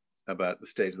us about the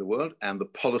state of the world and the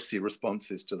policy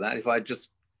responses to that, if I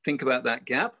just think about that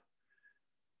gap,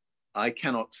 I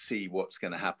cannot see what's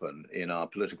going to happen in our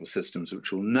political systems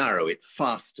which will narrow it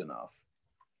fast enough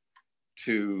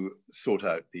to sort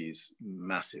out these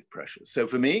massive pressures. So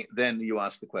for me, then you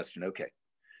ask the question, okay,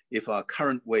 if our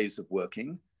current ways of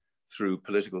working through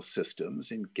political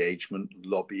systems, engagement,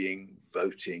 lobbying,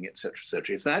 voting, et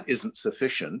cetera, if that isn't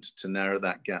sufficient to narrow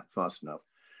that gap fast enough,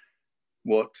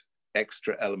 what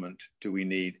extra element do we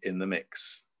need in the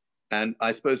mix? And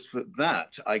I suppose for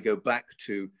that, I go back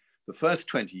to the first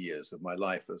 20 years of my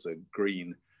life as a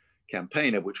Green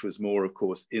campaigner, which was more, of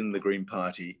course, in the Green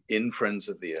Party, in Friends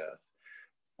of the Earth,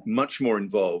 much more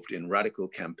involved in radical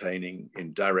campaigning,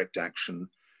 in direct action.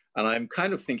 And I'm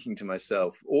kind of thinking to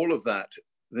myself, all of that,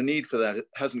 the need for that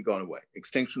hasn't gone away.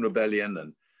 Extinction Rebellion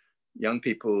and Young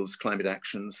People's Climate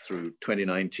Actions through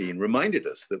 2019 reminded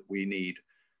us that we need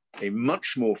a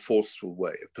much more forceful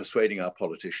way of persuading our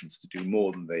politicians to do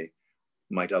more than they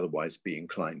might otherwise be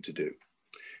inclined to do.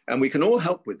 And we can all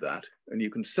help with that. And you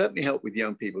can certainly help with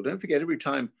young people. Don't forget, every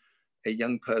time a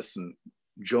young person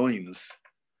joins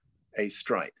a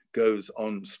strike, goes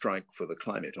on strike for the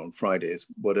climate on Fridays,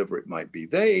 whatever it might be,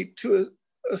 they, to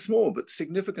a small but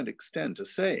significant extent, are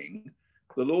saying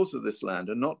the laws of this land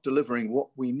are not delivering what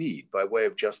we need by way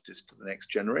of justice to the next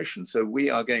generation. So we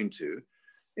are going to,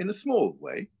 in a small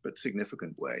way, but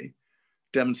significant way,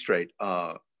 demonstrate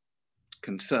our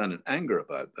concern and anger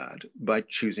about that by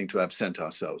choosing to absent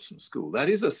ourselves from school. That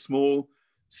is a small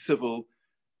civil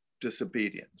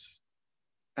disobedience.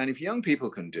 And if young people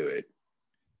can do it,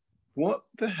 what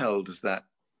the hell does that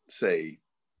say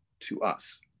to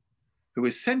us, who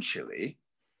essentially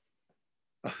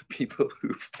are people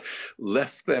who've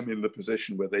left them in the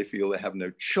position where they feel they have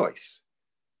no choice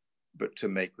but to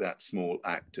make that small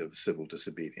act of civil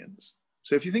disobedience?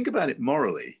 So if you think about it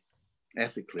morally,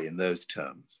 ethically in those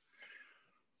terms,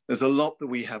 there's a lot that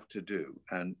we have to do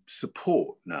and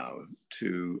support now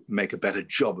to make a better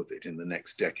job of it in the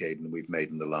next decade than we've made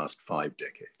in the last 5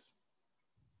 decades.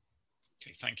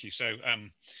 Okay, thank you. So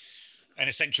an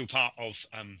essential part of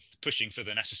pushing for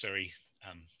the necessary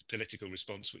political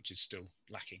response, which is still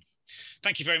lacking.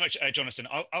 Thank you very much, Jonathan.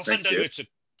 I'll hand over to,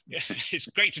 it's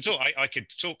great to talk. I could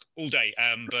talk all day,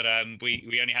 but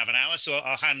we only have an hour, so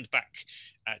I'll hand back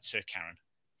to Karen.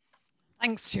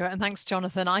 Thanks, Stuart, and thanks,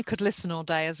 Jonathan. I could listen all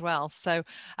day as well. So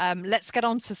let's get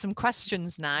on to some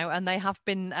questions now, and they have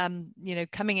been,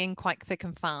 coming in quite thick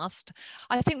and fast.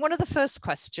 I think one of the first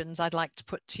questions I'd like to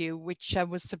put to you, which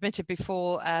was submitted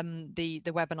before the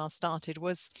webinar started,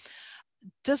 was: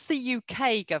 does the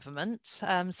UK government,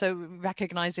 so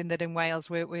recognising that in Wales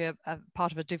we're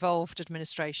part of a devolved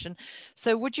administration,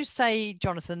 so would you say,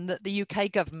 Jonathan, that the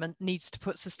UK government needs to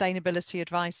put sustainability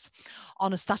advice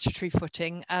on a statutory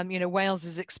footing? Wales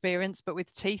is experienced, but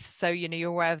with teeth. So, you're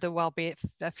aware of the Wellbeing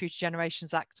Future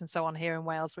Generations Act and so on here in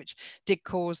Wales, which did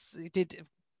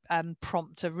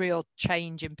prompt a real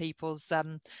change in people's,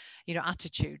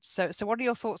 attitudes. So what are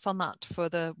your thoughts on that for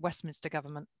the Westminster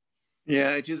government?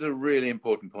 Yeah, it is a really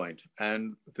important point,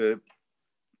 and the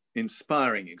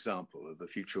inspiring example of the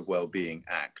Future of Wellbeing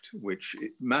Act, which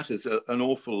matters an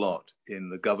awful lot in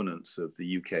the governance of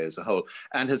the UK as a whole,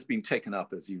 and has been taken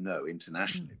up, as you know,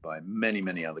 internationally by many,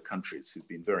 many other countries who've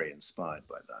been very inspired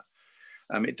by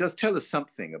that. It does tell us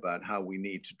something about how we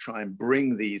need to try and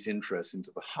bring these interests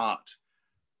into the heart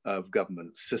of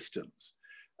government systems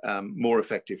more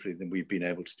effectively than we've been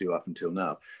able to do up until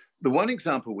now. The one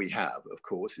example we have, of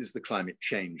course, is the Climate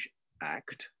Change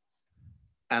Act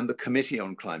and the Committee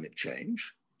on Climate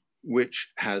Change,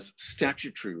 which has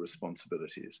statutory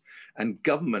responsibilities, and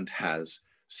government has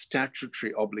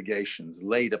statutory obligations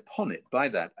laid upon it by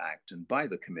that act and by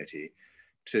the committee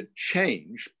to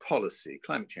change policy,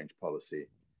 climate change policy,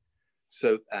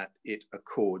 so that it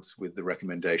accords with the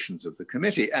recommendations of the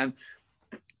committee. And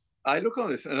I look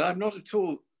on this, and I'm not at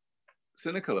all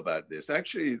cynical about this.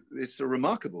 Actually, it's a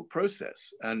remarkable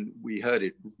process. And we heard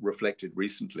it reflected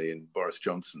recently in Boris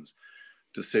Johnson's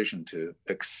decision to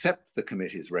accept the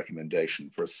committee's recommendation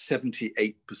for a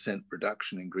 78%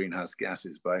 reduction in greenhouse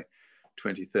gases by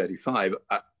 2035.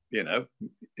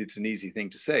 It's an easy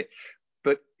thing to say,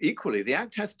 but equally, the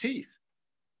act has teeth.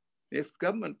 If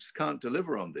governments can't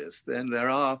deliver on this, then there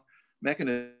are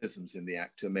mechanisms in the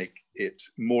act to make it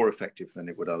more effective than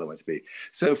it would otherwise be.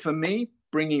 So for me,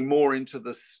 bringing more into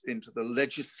the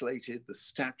legislative, the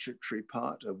statutory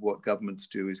part of what governments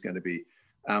do is going to be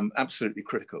absolutely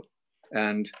critical.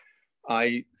 And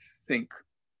I think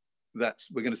that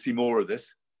we're going to see more of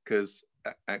this, because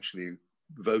actually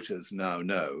voters now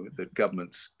know that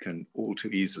governments can all too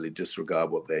easily disregard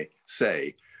what they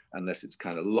say unless it's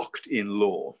kind of locked in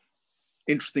law.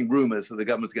 Interesting rumors that the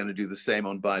government's going to do the same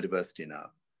on biodiversity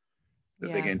now,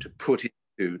 that they're going to put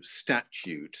into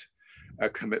statute a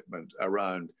commitment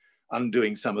around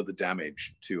undoing some of the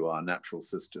damage to our natural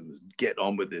systems, get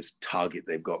on with this target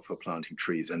they've got for planting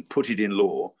trees and put it in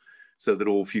law so that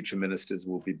all future ministers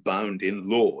will be bound in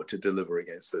law to deliver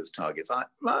against those targets.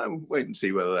 I'll wait and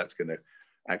see whether that's going to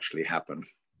actually happen.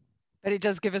 But it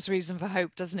does give us reason for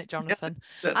hope, doesn't it, Jonathan?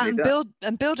 Yeah,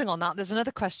 and building on that, there's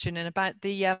another question in about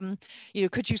the,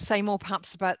 could you say more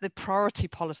perhaps about the priority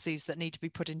policies that need to be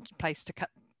put in place to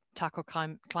tackle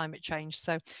climate change?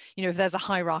 So, if there's a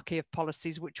hierarchy of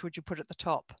policies, which would you put at the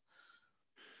top?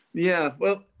 Yeah,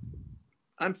 well,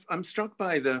 I'm struck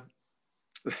by the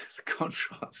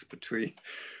contrast between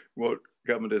what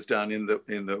government has done in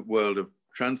the world of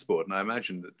transport, and I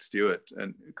imagine that Stuart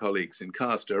and colleagues in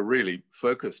CAST are really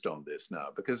focused on this now,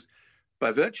 because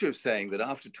by virtue of saying that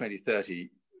after 2030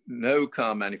 no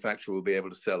car manufacturer will be able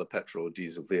to sell a petrol or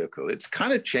diesel vehicle, it's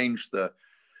kind of changed the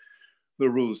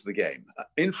rules of the game.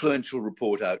 Influential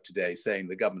report out today saying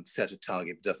the government set a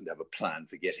target but doesn't have a plan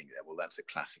for getting there. Well, that's a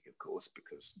classic, of course,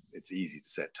 because it's easy to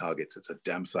set targets. It's a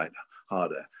damn sight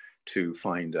harder to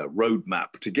find a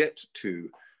roadmap to get to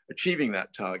achieving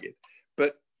that target.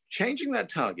 But changing that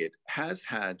target has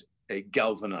had a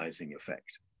galvanizing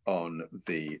effect on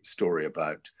the story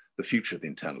about the future of the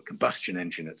internal combustion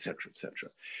engine, et cetera, et cetera.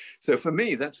 So for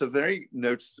me, that's a very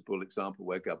noticeable example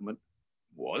where government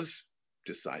was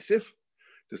decisive,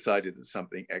 decided that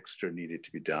something extra needed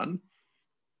to be done,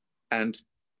 and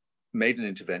made an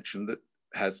intervention that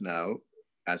has now,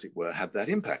 as it were, had that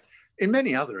impact. In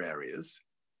many other areas,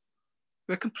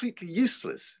 they're completely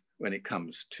useless when it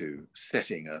comes to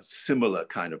setting a similar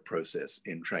kind of process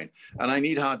in train. And I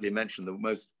need hardly mention the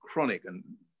most chronic and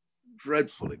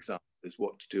dreadful example is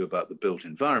what to do about the built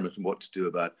environment and what to do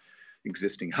about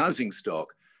existing housing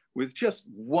stock, with just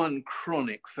one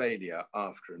chronic failure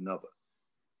after another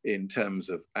in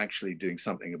terms of actually doing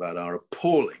something about our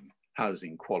appalling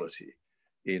housing quality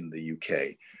in the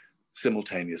UK,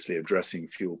 simultaneously addressing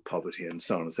fuel poverty and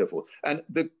so on and so forth. And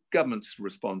the government's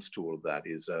response to all of that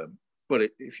is, well,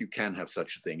 if you can have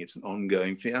such a thing, it's an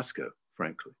ongoing fiasco,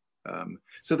 frankly.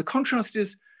 So the contrast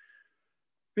is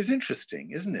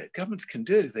interesting, isn't it? Governments can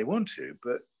do it if they want to,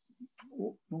 but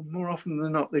more often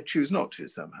than not, they choose not to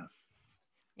somehow.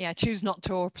 Yeah, choose not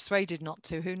to, or persuaded not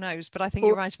to, who knows? But I think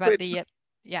you're right about the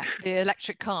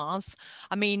electric cars.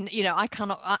 I mean,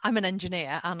 I'm an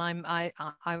engineer and I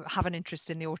have an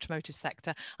interest in the automotive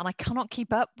sector, and I cannot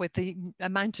keep up with the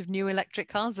amount of new electric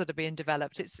cars that are being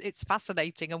developed. It's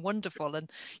fascinating and wonderful. And,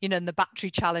 and the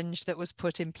battery challenge that was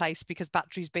put in place, because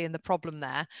batteries being the problem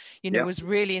there, was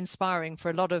really inspiring for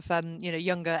a lot of,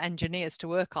 younger engineers to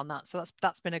work on that. So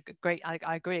that's been a great,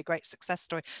 I agree, a great success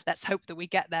story. Let's hope that we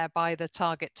get there by the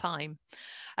target time.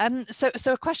 So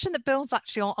a question that builds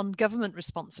actually on government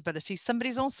responsibility.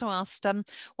 Somebody's also asked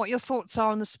what your thoughts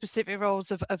are on the specific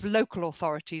roles of local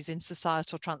authorities in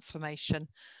societal transformation.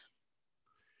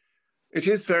 It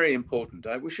is very important.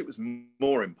 I wish it was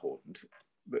more important,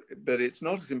 but it's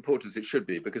not as important as it should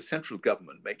be, because central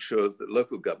government makes sure that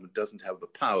local government doesn't have the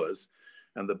powers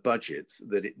and the budgets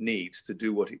that it needs to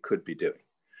do what it could be doing.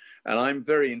 And I'm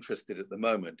very interested at the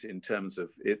moment in terms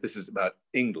of, this is about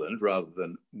England rather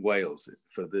than Wales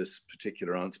for this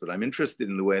particular answer, but I'm interested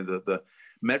in the way that the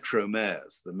metro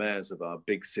mayors, the mayors of our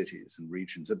big cities and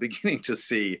regions, are beginning to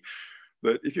see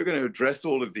that if you're going to address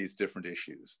all of these different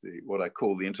issues, what I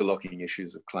call the interlocking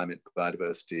issues of climate,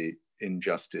 biodiversity,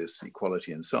 injustice,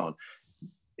 equality, and so on,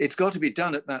 it's got to be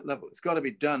done at that level. It's got to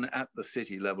be done at the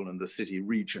city level and the city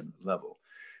region level.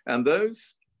 And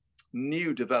those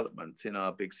new developments in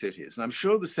our big cities, and I'm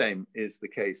sure the same is the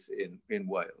case in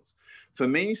Wales, for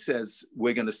me says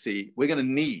we're going to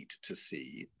need to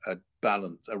see a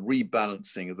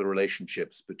rebalancing of the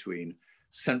relationships between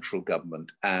central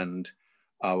government and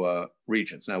our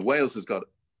regions. Now, Wales has got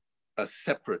a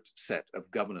separate set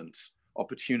of governance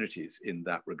opportunities in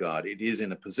that regard. It is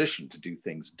in a position to do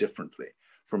things differently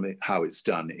from how it's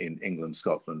done in England,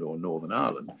 Scotland, or Northern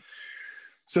Ireland.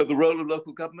 So the role of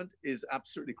local government is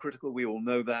absolutely critical. We all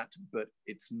know that, but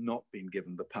it's not been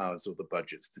given the powers or the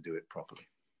budgets to do it properly.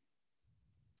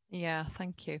 Yeah,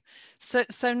 thank you.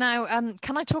 So now,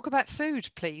 can I talk about food,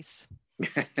 please?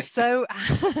 So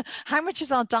how much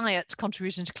is our diet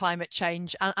contributing to climate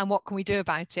change, and what can we do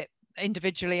about it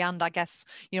individually and, I guess,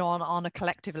 on a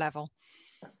collective level?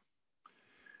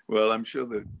 Well, I'm sure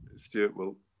that Stuart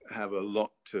will have a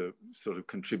lot to sort of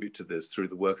contribute to this through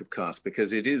the work of CAST,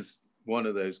 because it is one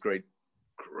of those great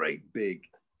big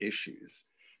issues.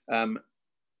 A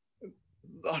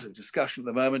lot of discussion at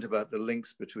the moment about the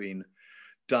links between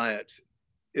diet,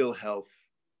 ill health,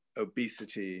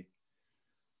 obesity,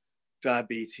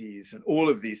 diabetes, and all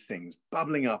of these things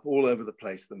bubbling up all over the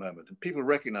place at the moment. And people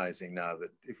recognizing now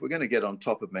that if we're going to get on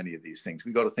top of many of these things,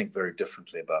 we've got to think very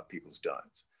differently about people's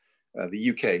diets. The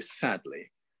UK,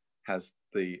 sadly, has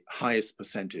the highest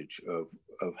percentage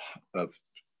of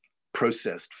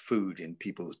processed food in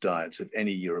people's diets of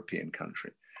any European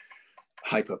country.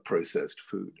 hyper-processed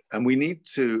food. And we need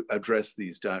to address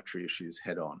these dietary issues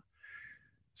head on.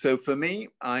 So for me,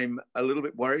 I'm a little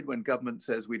bit worried when government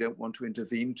says we don't want to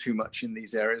intervene too much in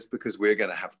these areas, because we're going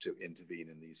to have to intervene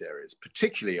in these areas,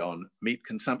 particularly on meat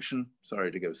consumption. Sorry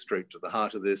to go straight to the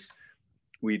heart of this.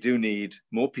 We do need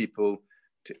more people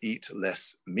to eat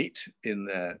less meat in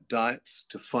their diets,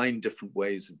 to find different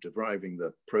ways of deriving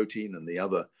the protein and the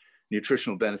other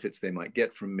nutritional benefits they might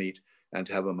get from meat, and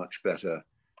to have a much better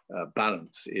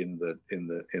balance in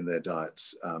their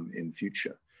diets in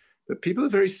future. But people are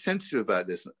very sensitive about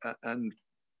this, and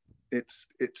it's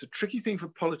a tricky thing for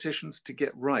politicians to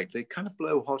get right. They kind of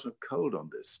blow hot and cold on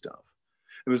this stuff.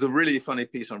 There was a really funny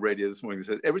piece on radio this morning that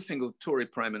said every single Tory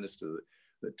prime minister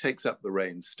that takes up the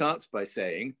reins starts by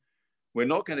saying, we're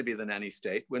not going to be the nanny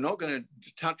state. We're not going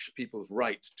to touch people's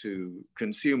right to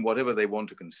consume whatever they want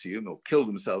to consume, or kill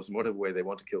themselves in whatever way they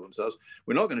want to kill themselves.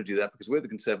 We're not going to do that because we're the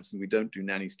Conservatives and we don't do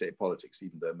nanny state politics,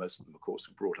 even though most of them, of course,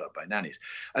 were brought up by nannies.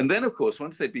 And then, of course,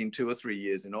 once they've been 2 or 3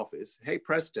 years in office, hey,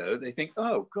 presto, they think,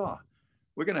 oh, God,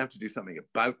 we're going to have to do something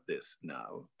about this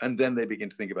now. And then they begin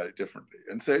to think about it differently.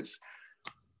 And so it's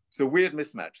a weird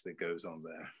mismatch that goes on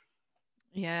there.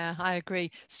 Yeah, I agree.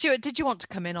 Stuart, did you want to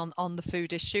come in on the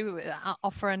food issue,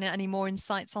 offer any more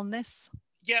insights on this?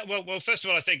 Yeah, well, first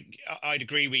of all, I think I'd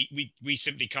agree. We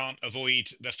simply can't avoid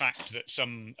the fact that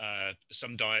some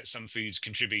diets, some foods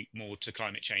contribute more to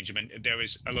climate change. I mean, there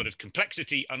is a lot of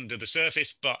complexity under the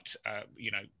surface, but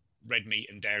red meat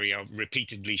and dairy are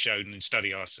repeatedly shown in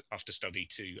study after study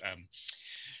to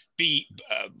be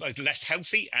both less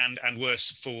healthy and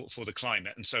worse for the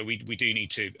climate. And so we do need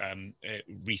to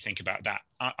rethink about that.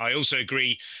 I also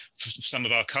agree, some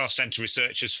of our Caste Centre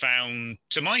researchers found,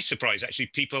 to my surprise, actually,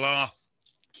 people are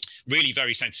really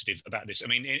very sensitive about this. I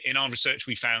mean, in our research,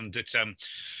 we found that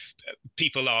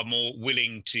people are more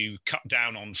willing to cut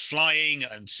down on flying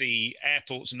and see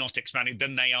airports not expanding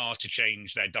than they are to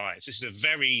change their diets. This is a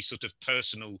very sort of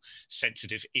personal,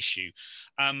 sensitive issue,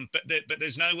 but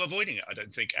there's no avoiding it, I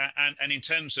don't think. And in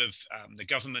terms of the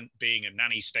government being a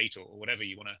nanny state, or whatever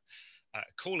you want to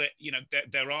call it,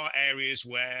 there are areas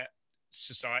where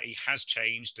society has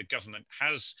changed. The government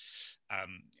has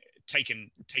taken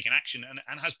action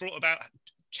and has brought about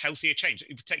healthier change. If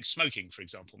you take smoking, for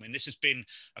example, I mean, this has been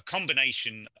a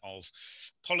combination of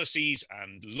policies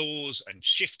and laws and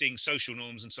shifting social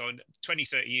norms and so on. 20,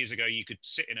 30 years ago, you could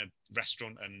sit in a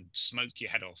restaurant and smoke your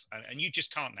head off, and you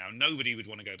just can't now. Nobody would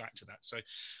want to go back to that. So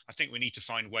I think we need to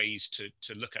find ways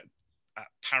to look at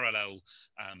parallel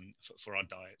for our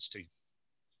diets too.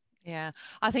 Yeah,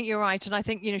 I think you're right. And I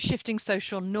think, shifting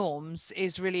social norms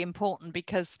is really important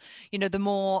because, the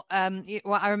more,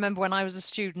 I remember when I was a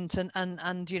student and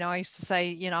I used to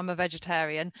say, I'm a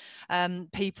vegetarian,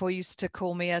 people used to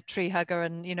call me a tree hugger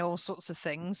and, all sorts of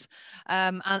things.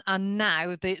 And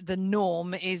now the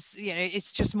norm is,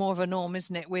 it's just more of a norm,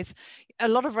 isn't it? With a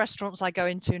lot of restaurants I go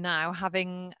into now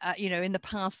having, in the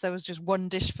past, there was just one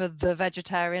dish for the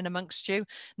vegetarian amongst you.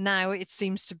 Now it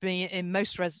seems to be in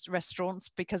most restaurants,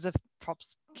 because of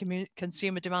perhaps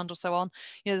consumer demand or so on,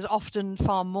 there's often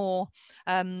far more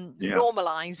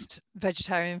normalized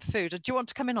vegetarian food. Do you want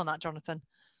to come in on that, Jonathan?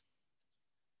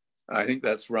 I think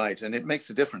that's right. And it makes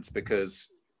a difference, because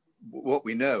what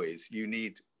we know is you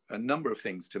need a number of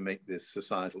things to make this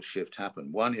societal shift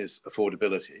happen. One is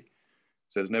affordability.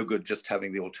 So there's no good just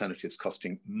having the alternatives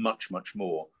costing much, much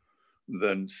more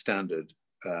than standard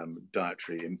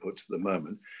dietary inputs at the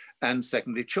moment. And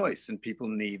secondly, choice. And people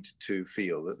need to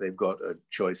feel that they've got a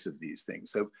choice of these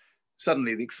things. So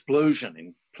suddenly the explosion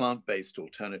in plant-based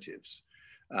alternatives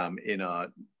in our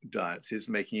diets is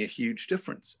making a huge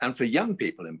difference. And for young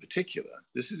people in particular,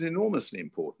 this is enormously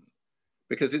important,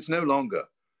 because it's no longer,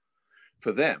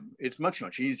 for them, it's much,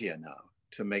 much easier now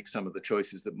to make some of the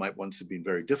choices that might once have been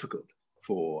very difficult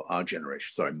for our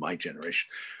generation. Sorry, my generation.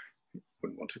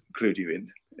 Wouldn't want to include you in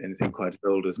anything quite as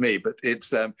old as me, but it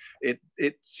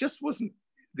just wasn't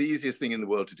the easiest thing in the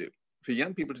world to do. For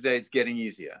young people today, it's getting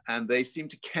easier, and they seem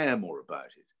to care more about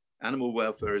it. Animal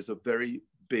welfare is a very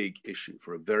big issue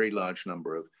for a very large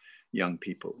number of young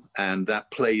people, and that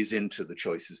plays into the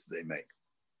choices that they make.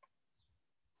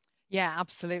 Yeah,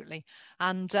 absolutely.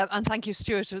 And thank you,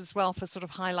 Stuart, as well, for sort of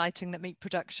highlighting that meat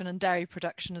production and dairy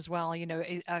production as well,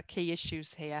 are key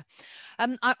issues here.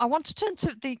 I want to turn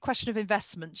to the question of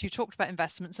investments. You talked about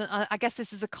investments, and I guess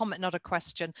this is a comment, not a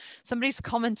question. Somebody's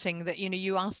commenting that,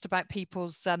 you asked about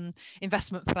people's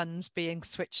investment funds being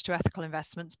switched to ethical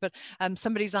investments, but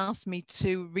somebody's asked me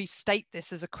to restate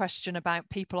this as a question about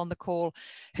people on the call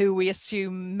who we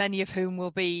assume many of whom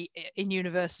will be in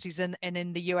universities and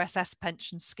in the USS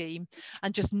pension scheme.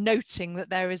 And just noting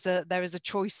that there is a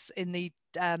choice in the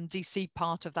DC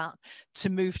part of that to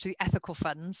move to the ethical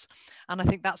funds. And I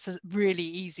think that's a really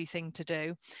easy thing to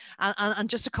do. And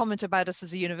just a comment about us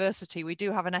as a university, we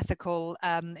do have an ethical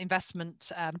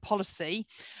investment policy,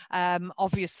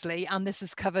 obviously, and this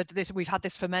has covered this. We've had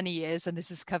this for many years, and this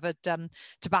has covered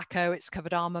tobacco, it's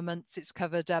covered armaments, it's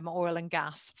covered oil and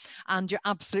gas. And you're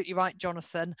absolutely right,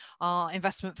 Jonathan. Our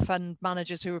investment fund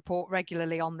managers who report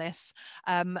regularly on this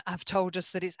have told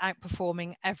us that it's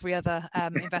outperforming every other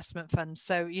investment fund.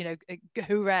 So, you know,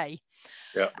 hooray.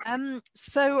 Yeah.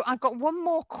 So I've got one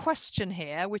more question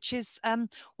here, which is,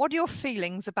 what are your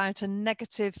feelings about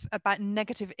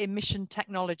negative emission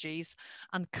technologies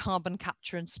and carbon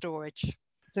capture and storage?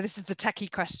 So this is the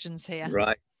techie questions here.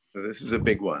 Right. So this is a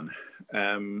big one.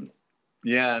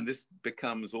 Yeah, and this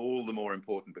becomes all the more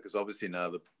important because obviously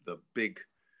now the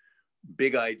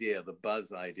big idea, the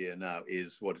buzz idea now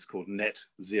is what is called net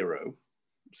zero.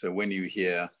 So when you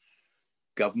hear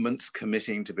governments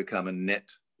committing to become a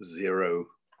net zero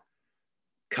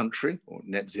country or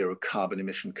net zero carbon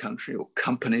emission country, or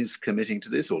companies committing to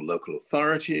this, or local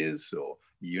authorities or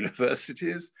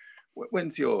universities,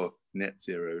 when's your net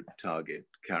zero target,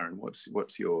 Karen? What's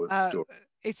your story?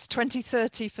 It's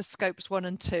 2030 for scopes 1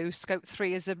 and 2. Scope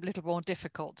 3 is a little more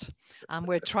difficult, and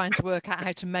we're trying to work out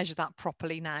how to measure that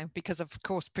properly now, because of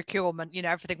course procurement, you know,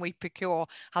 everything we procure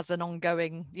has an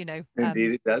ongoing, you know,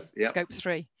 indeed it does. Yeah. Scope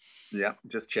 3. Yeah,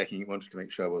 just checking. Wanted to make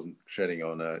sure I wasn't treading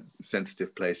on a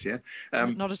sensitive place here.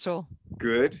 Not at all.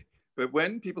 Good. But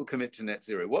when people commit to net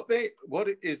zero, what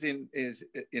is in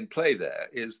play there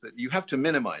is that you have to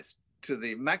minimize to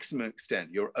the maximum extent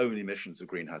your own emissions of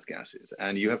greenhouse gases,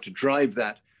 and you have to drive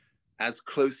that as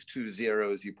close to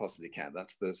zero as you possibly can.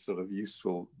 That's the sort of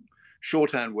useful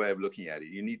shorthand way of looking at it.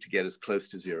 You need to get as close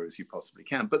to zero as you possibly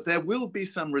can, but there will be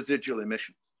some residual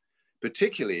emissions,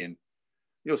 particularly in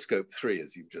your scope 3,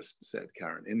 as you've just said,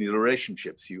 Karen, in the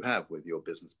relationships you have with your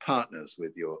business partners,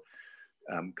 with your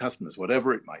customers,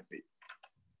 whatever it might be.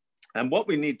 And what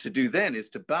we need to do then is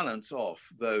to balance off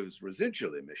those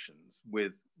residual emissions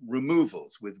with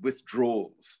removals, with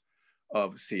withdrawals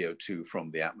of CO2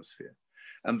 from the atmosphere.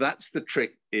 And that's the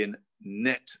trick in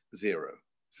net zero.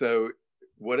 So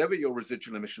whatever your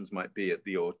residual emissions might be at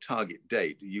your target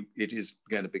date, it is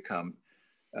going to become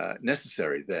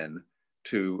necessary then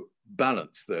to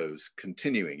balance those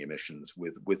continuing emissions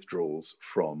with withdrawals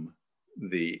from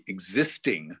the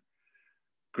existing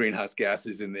greenhouse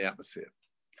gases in the atmosphere.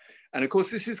 And of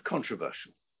course, this is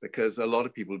controversial because a lot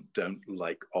of people don't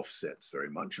like offsets very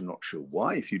much. I'm not sure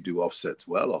why. If you do offsets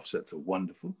well, offsets are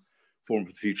wonderful. Forum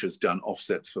for the Future has done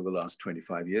offsets for the last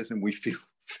 25 years, and we feel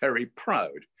very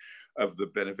proud of the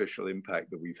beneficial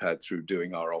impact that we've had through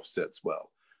doing our offsets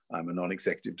well. I'm a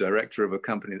non-executive director of a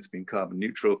company that's been carbon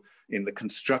neutral in the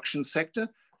construction sector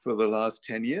for the last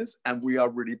 10 years, and we are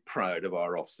really proud of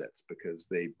our offsets because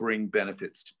they bring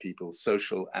benefits to people,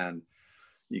 social and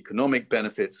economic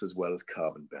benefits as well as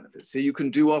carbon benefits. So you can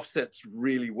do offsets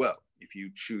really well if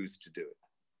you choose to do it.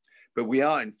 But we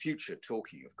are in future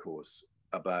talking, of course,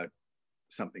 about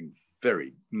something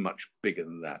very much bigger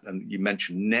than that. And you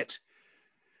mentioned net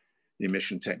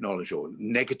emission technology or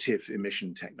negative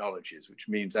emission technologies, which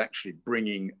means actually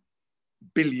bringing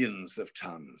billions of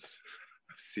tons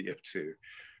of CO2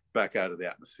 back out of the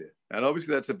atmosphere. And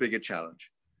obviously that's a bigger challenge.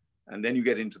 And then you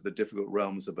get into the difficult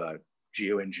realms about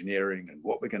geoengineering and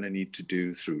what we're going to need to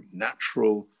do through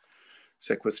natural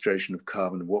sequestration of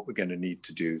carbon, and what we're going to need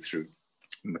to do through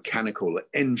mechanical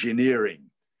engineering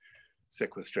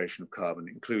sequestration of carbon,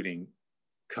 including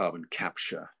carbon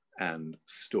capture and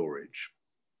storage.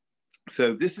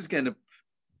 So this is going to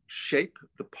shape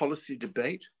the policy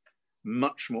debate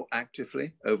much more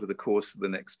actively over the course of the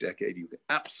next decade. You can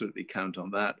absolutely count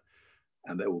on that.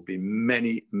 And there will be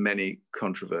many, many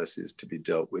controversies to be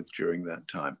dealt with during that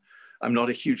time. I'm not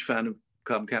a huge fan of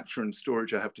carbon capture and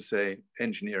storage, I have to say.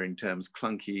 Engineering terms,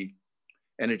 clunky,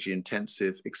 energy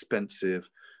intensive, expensive,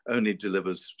 only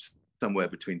delivers somewhere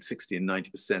between 60 and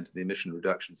 90% of the emission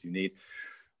reductions you need.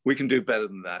 We can do better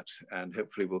than that, and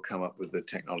hopefully we'll come up with the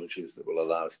technologies that will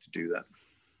allow us to do that.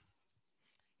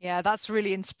 Yeah, that's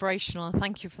really inspirational, and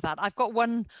thank you for that. I've got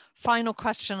one final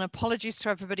question. Apologies to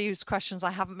everybody whose questions I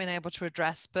haven't been able to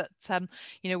address, but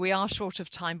you know, we are short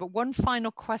of time. But one final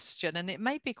question, and it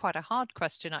may be quite a hard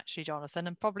question actually, Jonathan,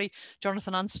 and probably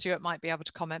Jonathan and Stuart might be able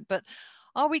to comment, but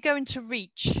are we going to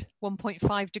reach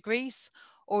 1.5 degrees,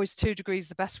 or is 2 degrees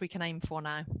the best we can aim for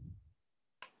now?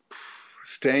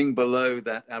 Staying below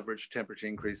that average temperature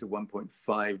increase of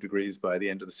 1.5 degrees by the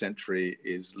end of the century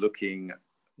is looking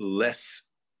less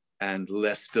and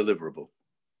less deliverable.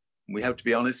 We have to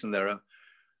be honest, and there are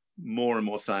more and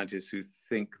more scientists who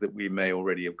think that we may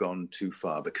already have gone too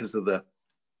far because of the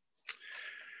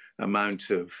amount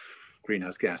of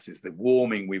greenhouse gases, the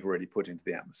warming we've already put into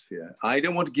the atmosphere. I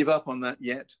don't want to give up on that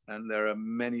yet. And there are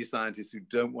many scientists who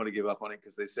don't want to give up on it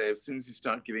because they say as soon as you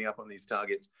start giving up on these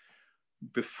targets,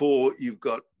 before you've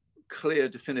got clear,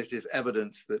 definitive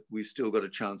evidence that we've still got a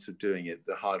chance of doing it,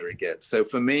 the harder it gets. So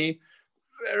for me,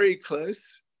 very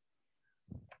close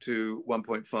to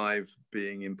 1.5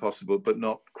 being impossible, but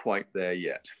not quite there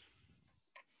yet.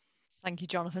 Thank you,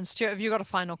 Jonathan. Stuart, have you got a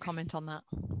final comment on that?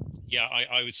 Yeah,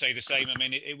 I would say the same. I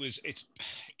mean,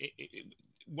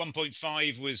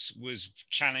 1.5 was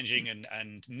challenging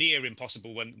and near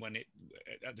impossible when it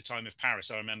at the time of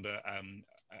Paris. I remember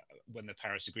when the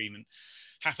Paris Agreement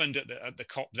happened at the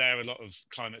COP there, a lot of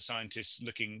climate scientists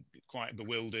looking quite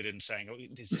bewildered and saying, "Oh,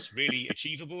 is this really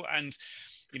achievable?" And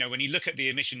you know, when you look at the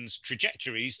emissions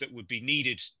trajectories that would be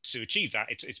needed to achieve that,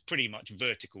 it's pretty much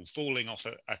vertical, falling off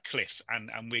a cliff,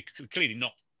 and we're clearly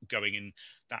not going in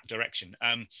that direction.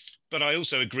 But I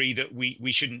also agree that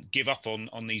we shouldn't give up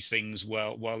on these things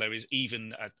while there is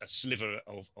even a sliver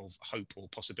of hope or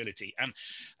possibility. And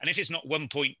if it's not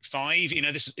 1.5, you know,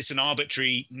 it's an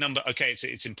arbitrary number. Okay,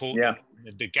 it's important,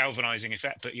 the galvanizing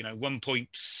effect, but you know,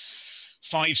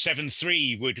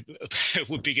 1.573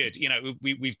 would be good. You know,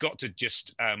 we've got to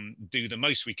just do the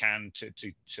most we can to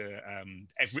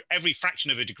every fraction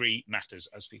of a degree matters,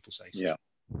 as people say. Yeah,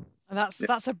 and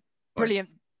that's a brilliant.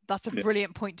 That's a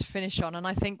brilliant point to finish on. And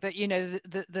I think that, you know,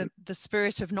 the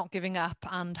spirit of not giving up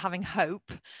and having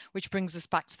hope, which brings us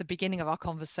back to the beginning of our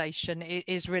conversation,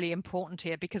 is really important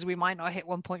here, because we might not hit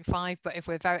 1.5, but if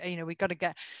we're very, you know, we've got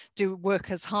to do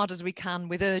work as hard as we can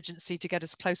with urgency to get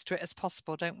as close to it as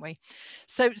possible, don't we?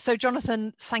 So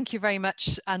Jonathan, thank you very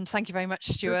much. And thank you very much,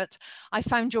 Stuart. I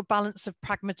found your balance of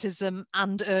pragmatism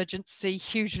and urgency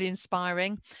hugely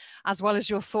inspiring, as well as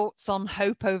your thoughts on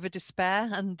hope over despair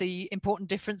and the important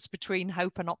difference between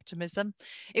hope and optimism.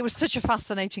 It was such a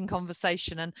fascinating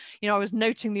conversation, and you know, I was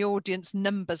noting the audience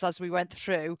numbers as we went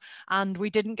through, and we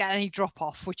didn't get any drop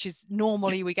off, which is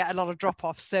normally we get a lot of drop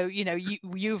off. So you know,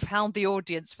 you've held the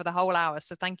audience for the whole hour,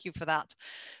 so thank you for that.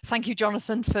 Thank you,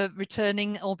 Jonathan, for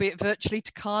returning, albeit virtually,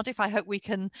 to Cardiff. I hope we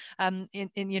can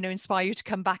inspire you to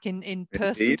come back in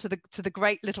person to the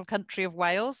great little country of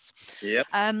Wales. Yeah.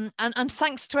 And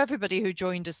thanks to everybody who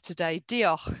joined us today.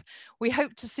 Diolch. We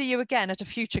hope to see you again at a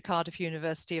future Cardiff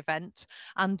University event,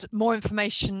 and more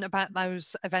information about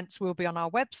those events will be on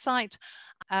our website.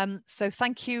 So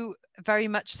thank you very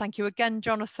much. Thank you again,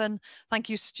 Jonathan. Thank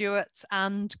you, Stuart,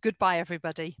 and goodbye,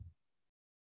 everybody.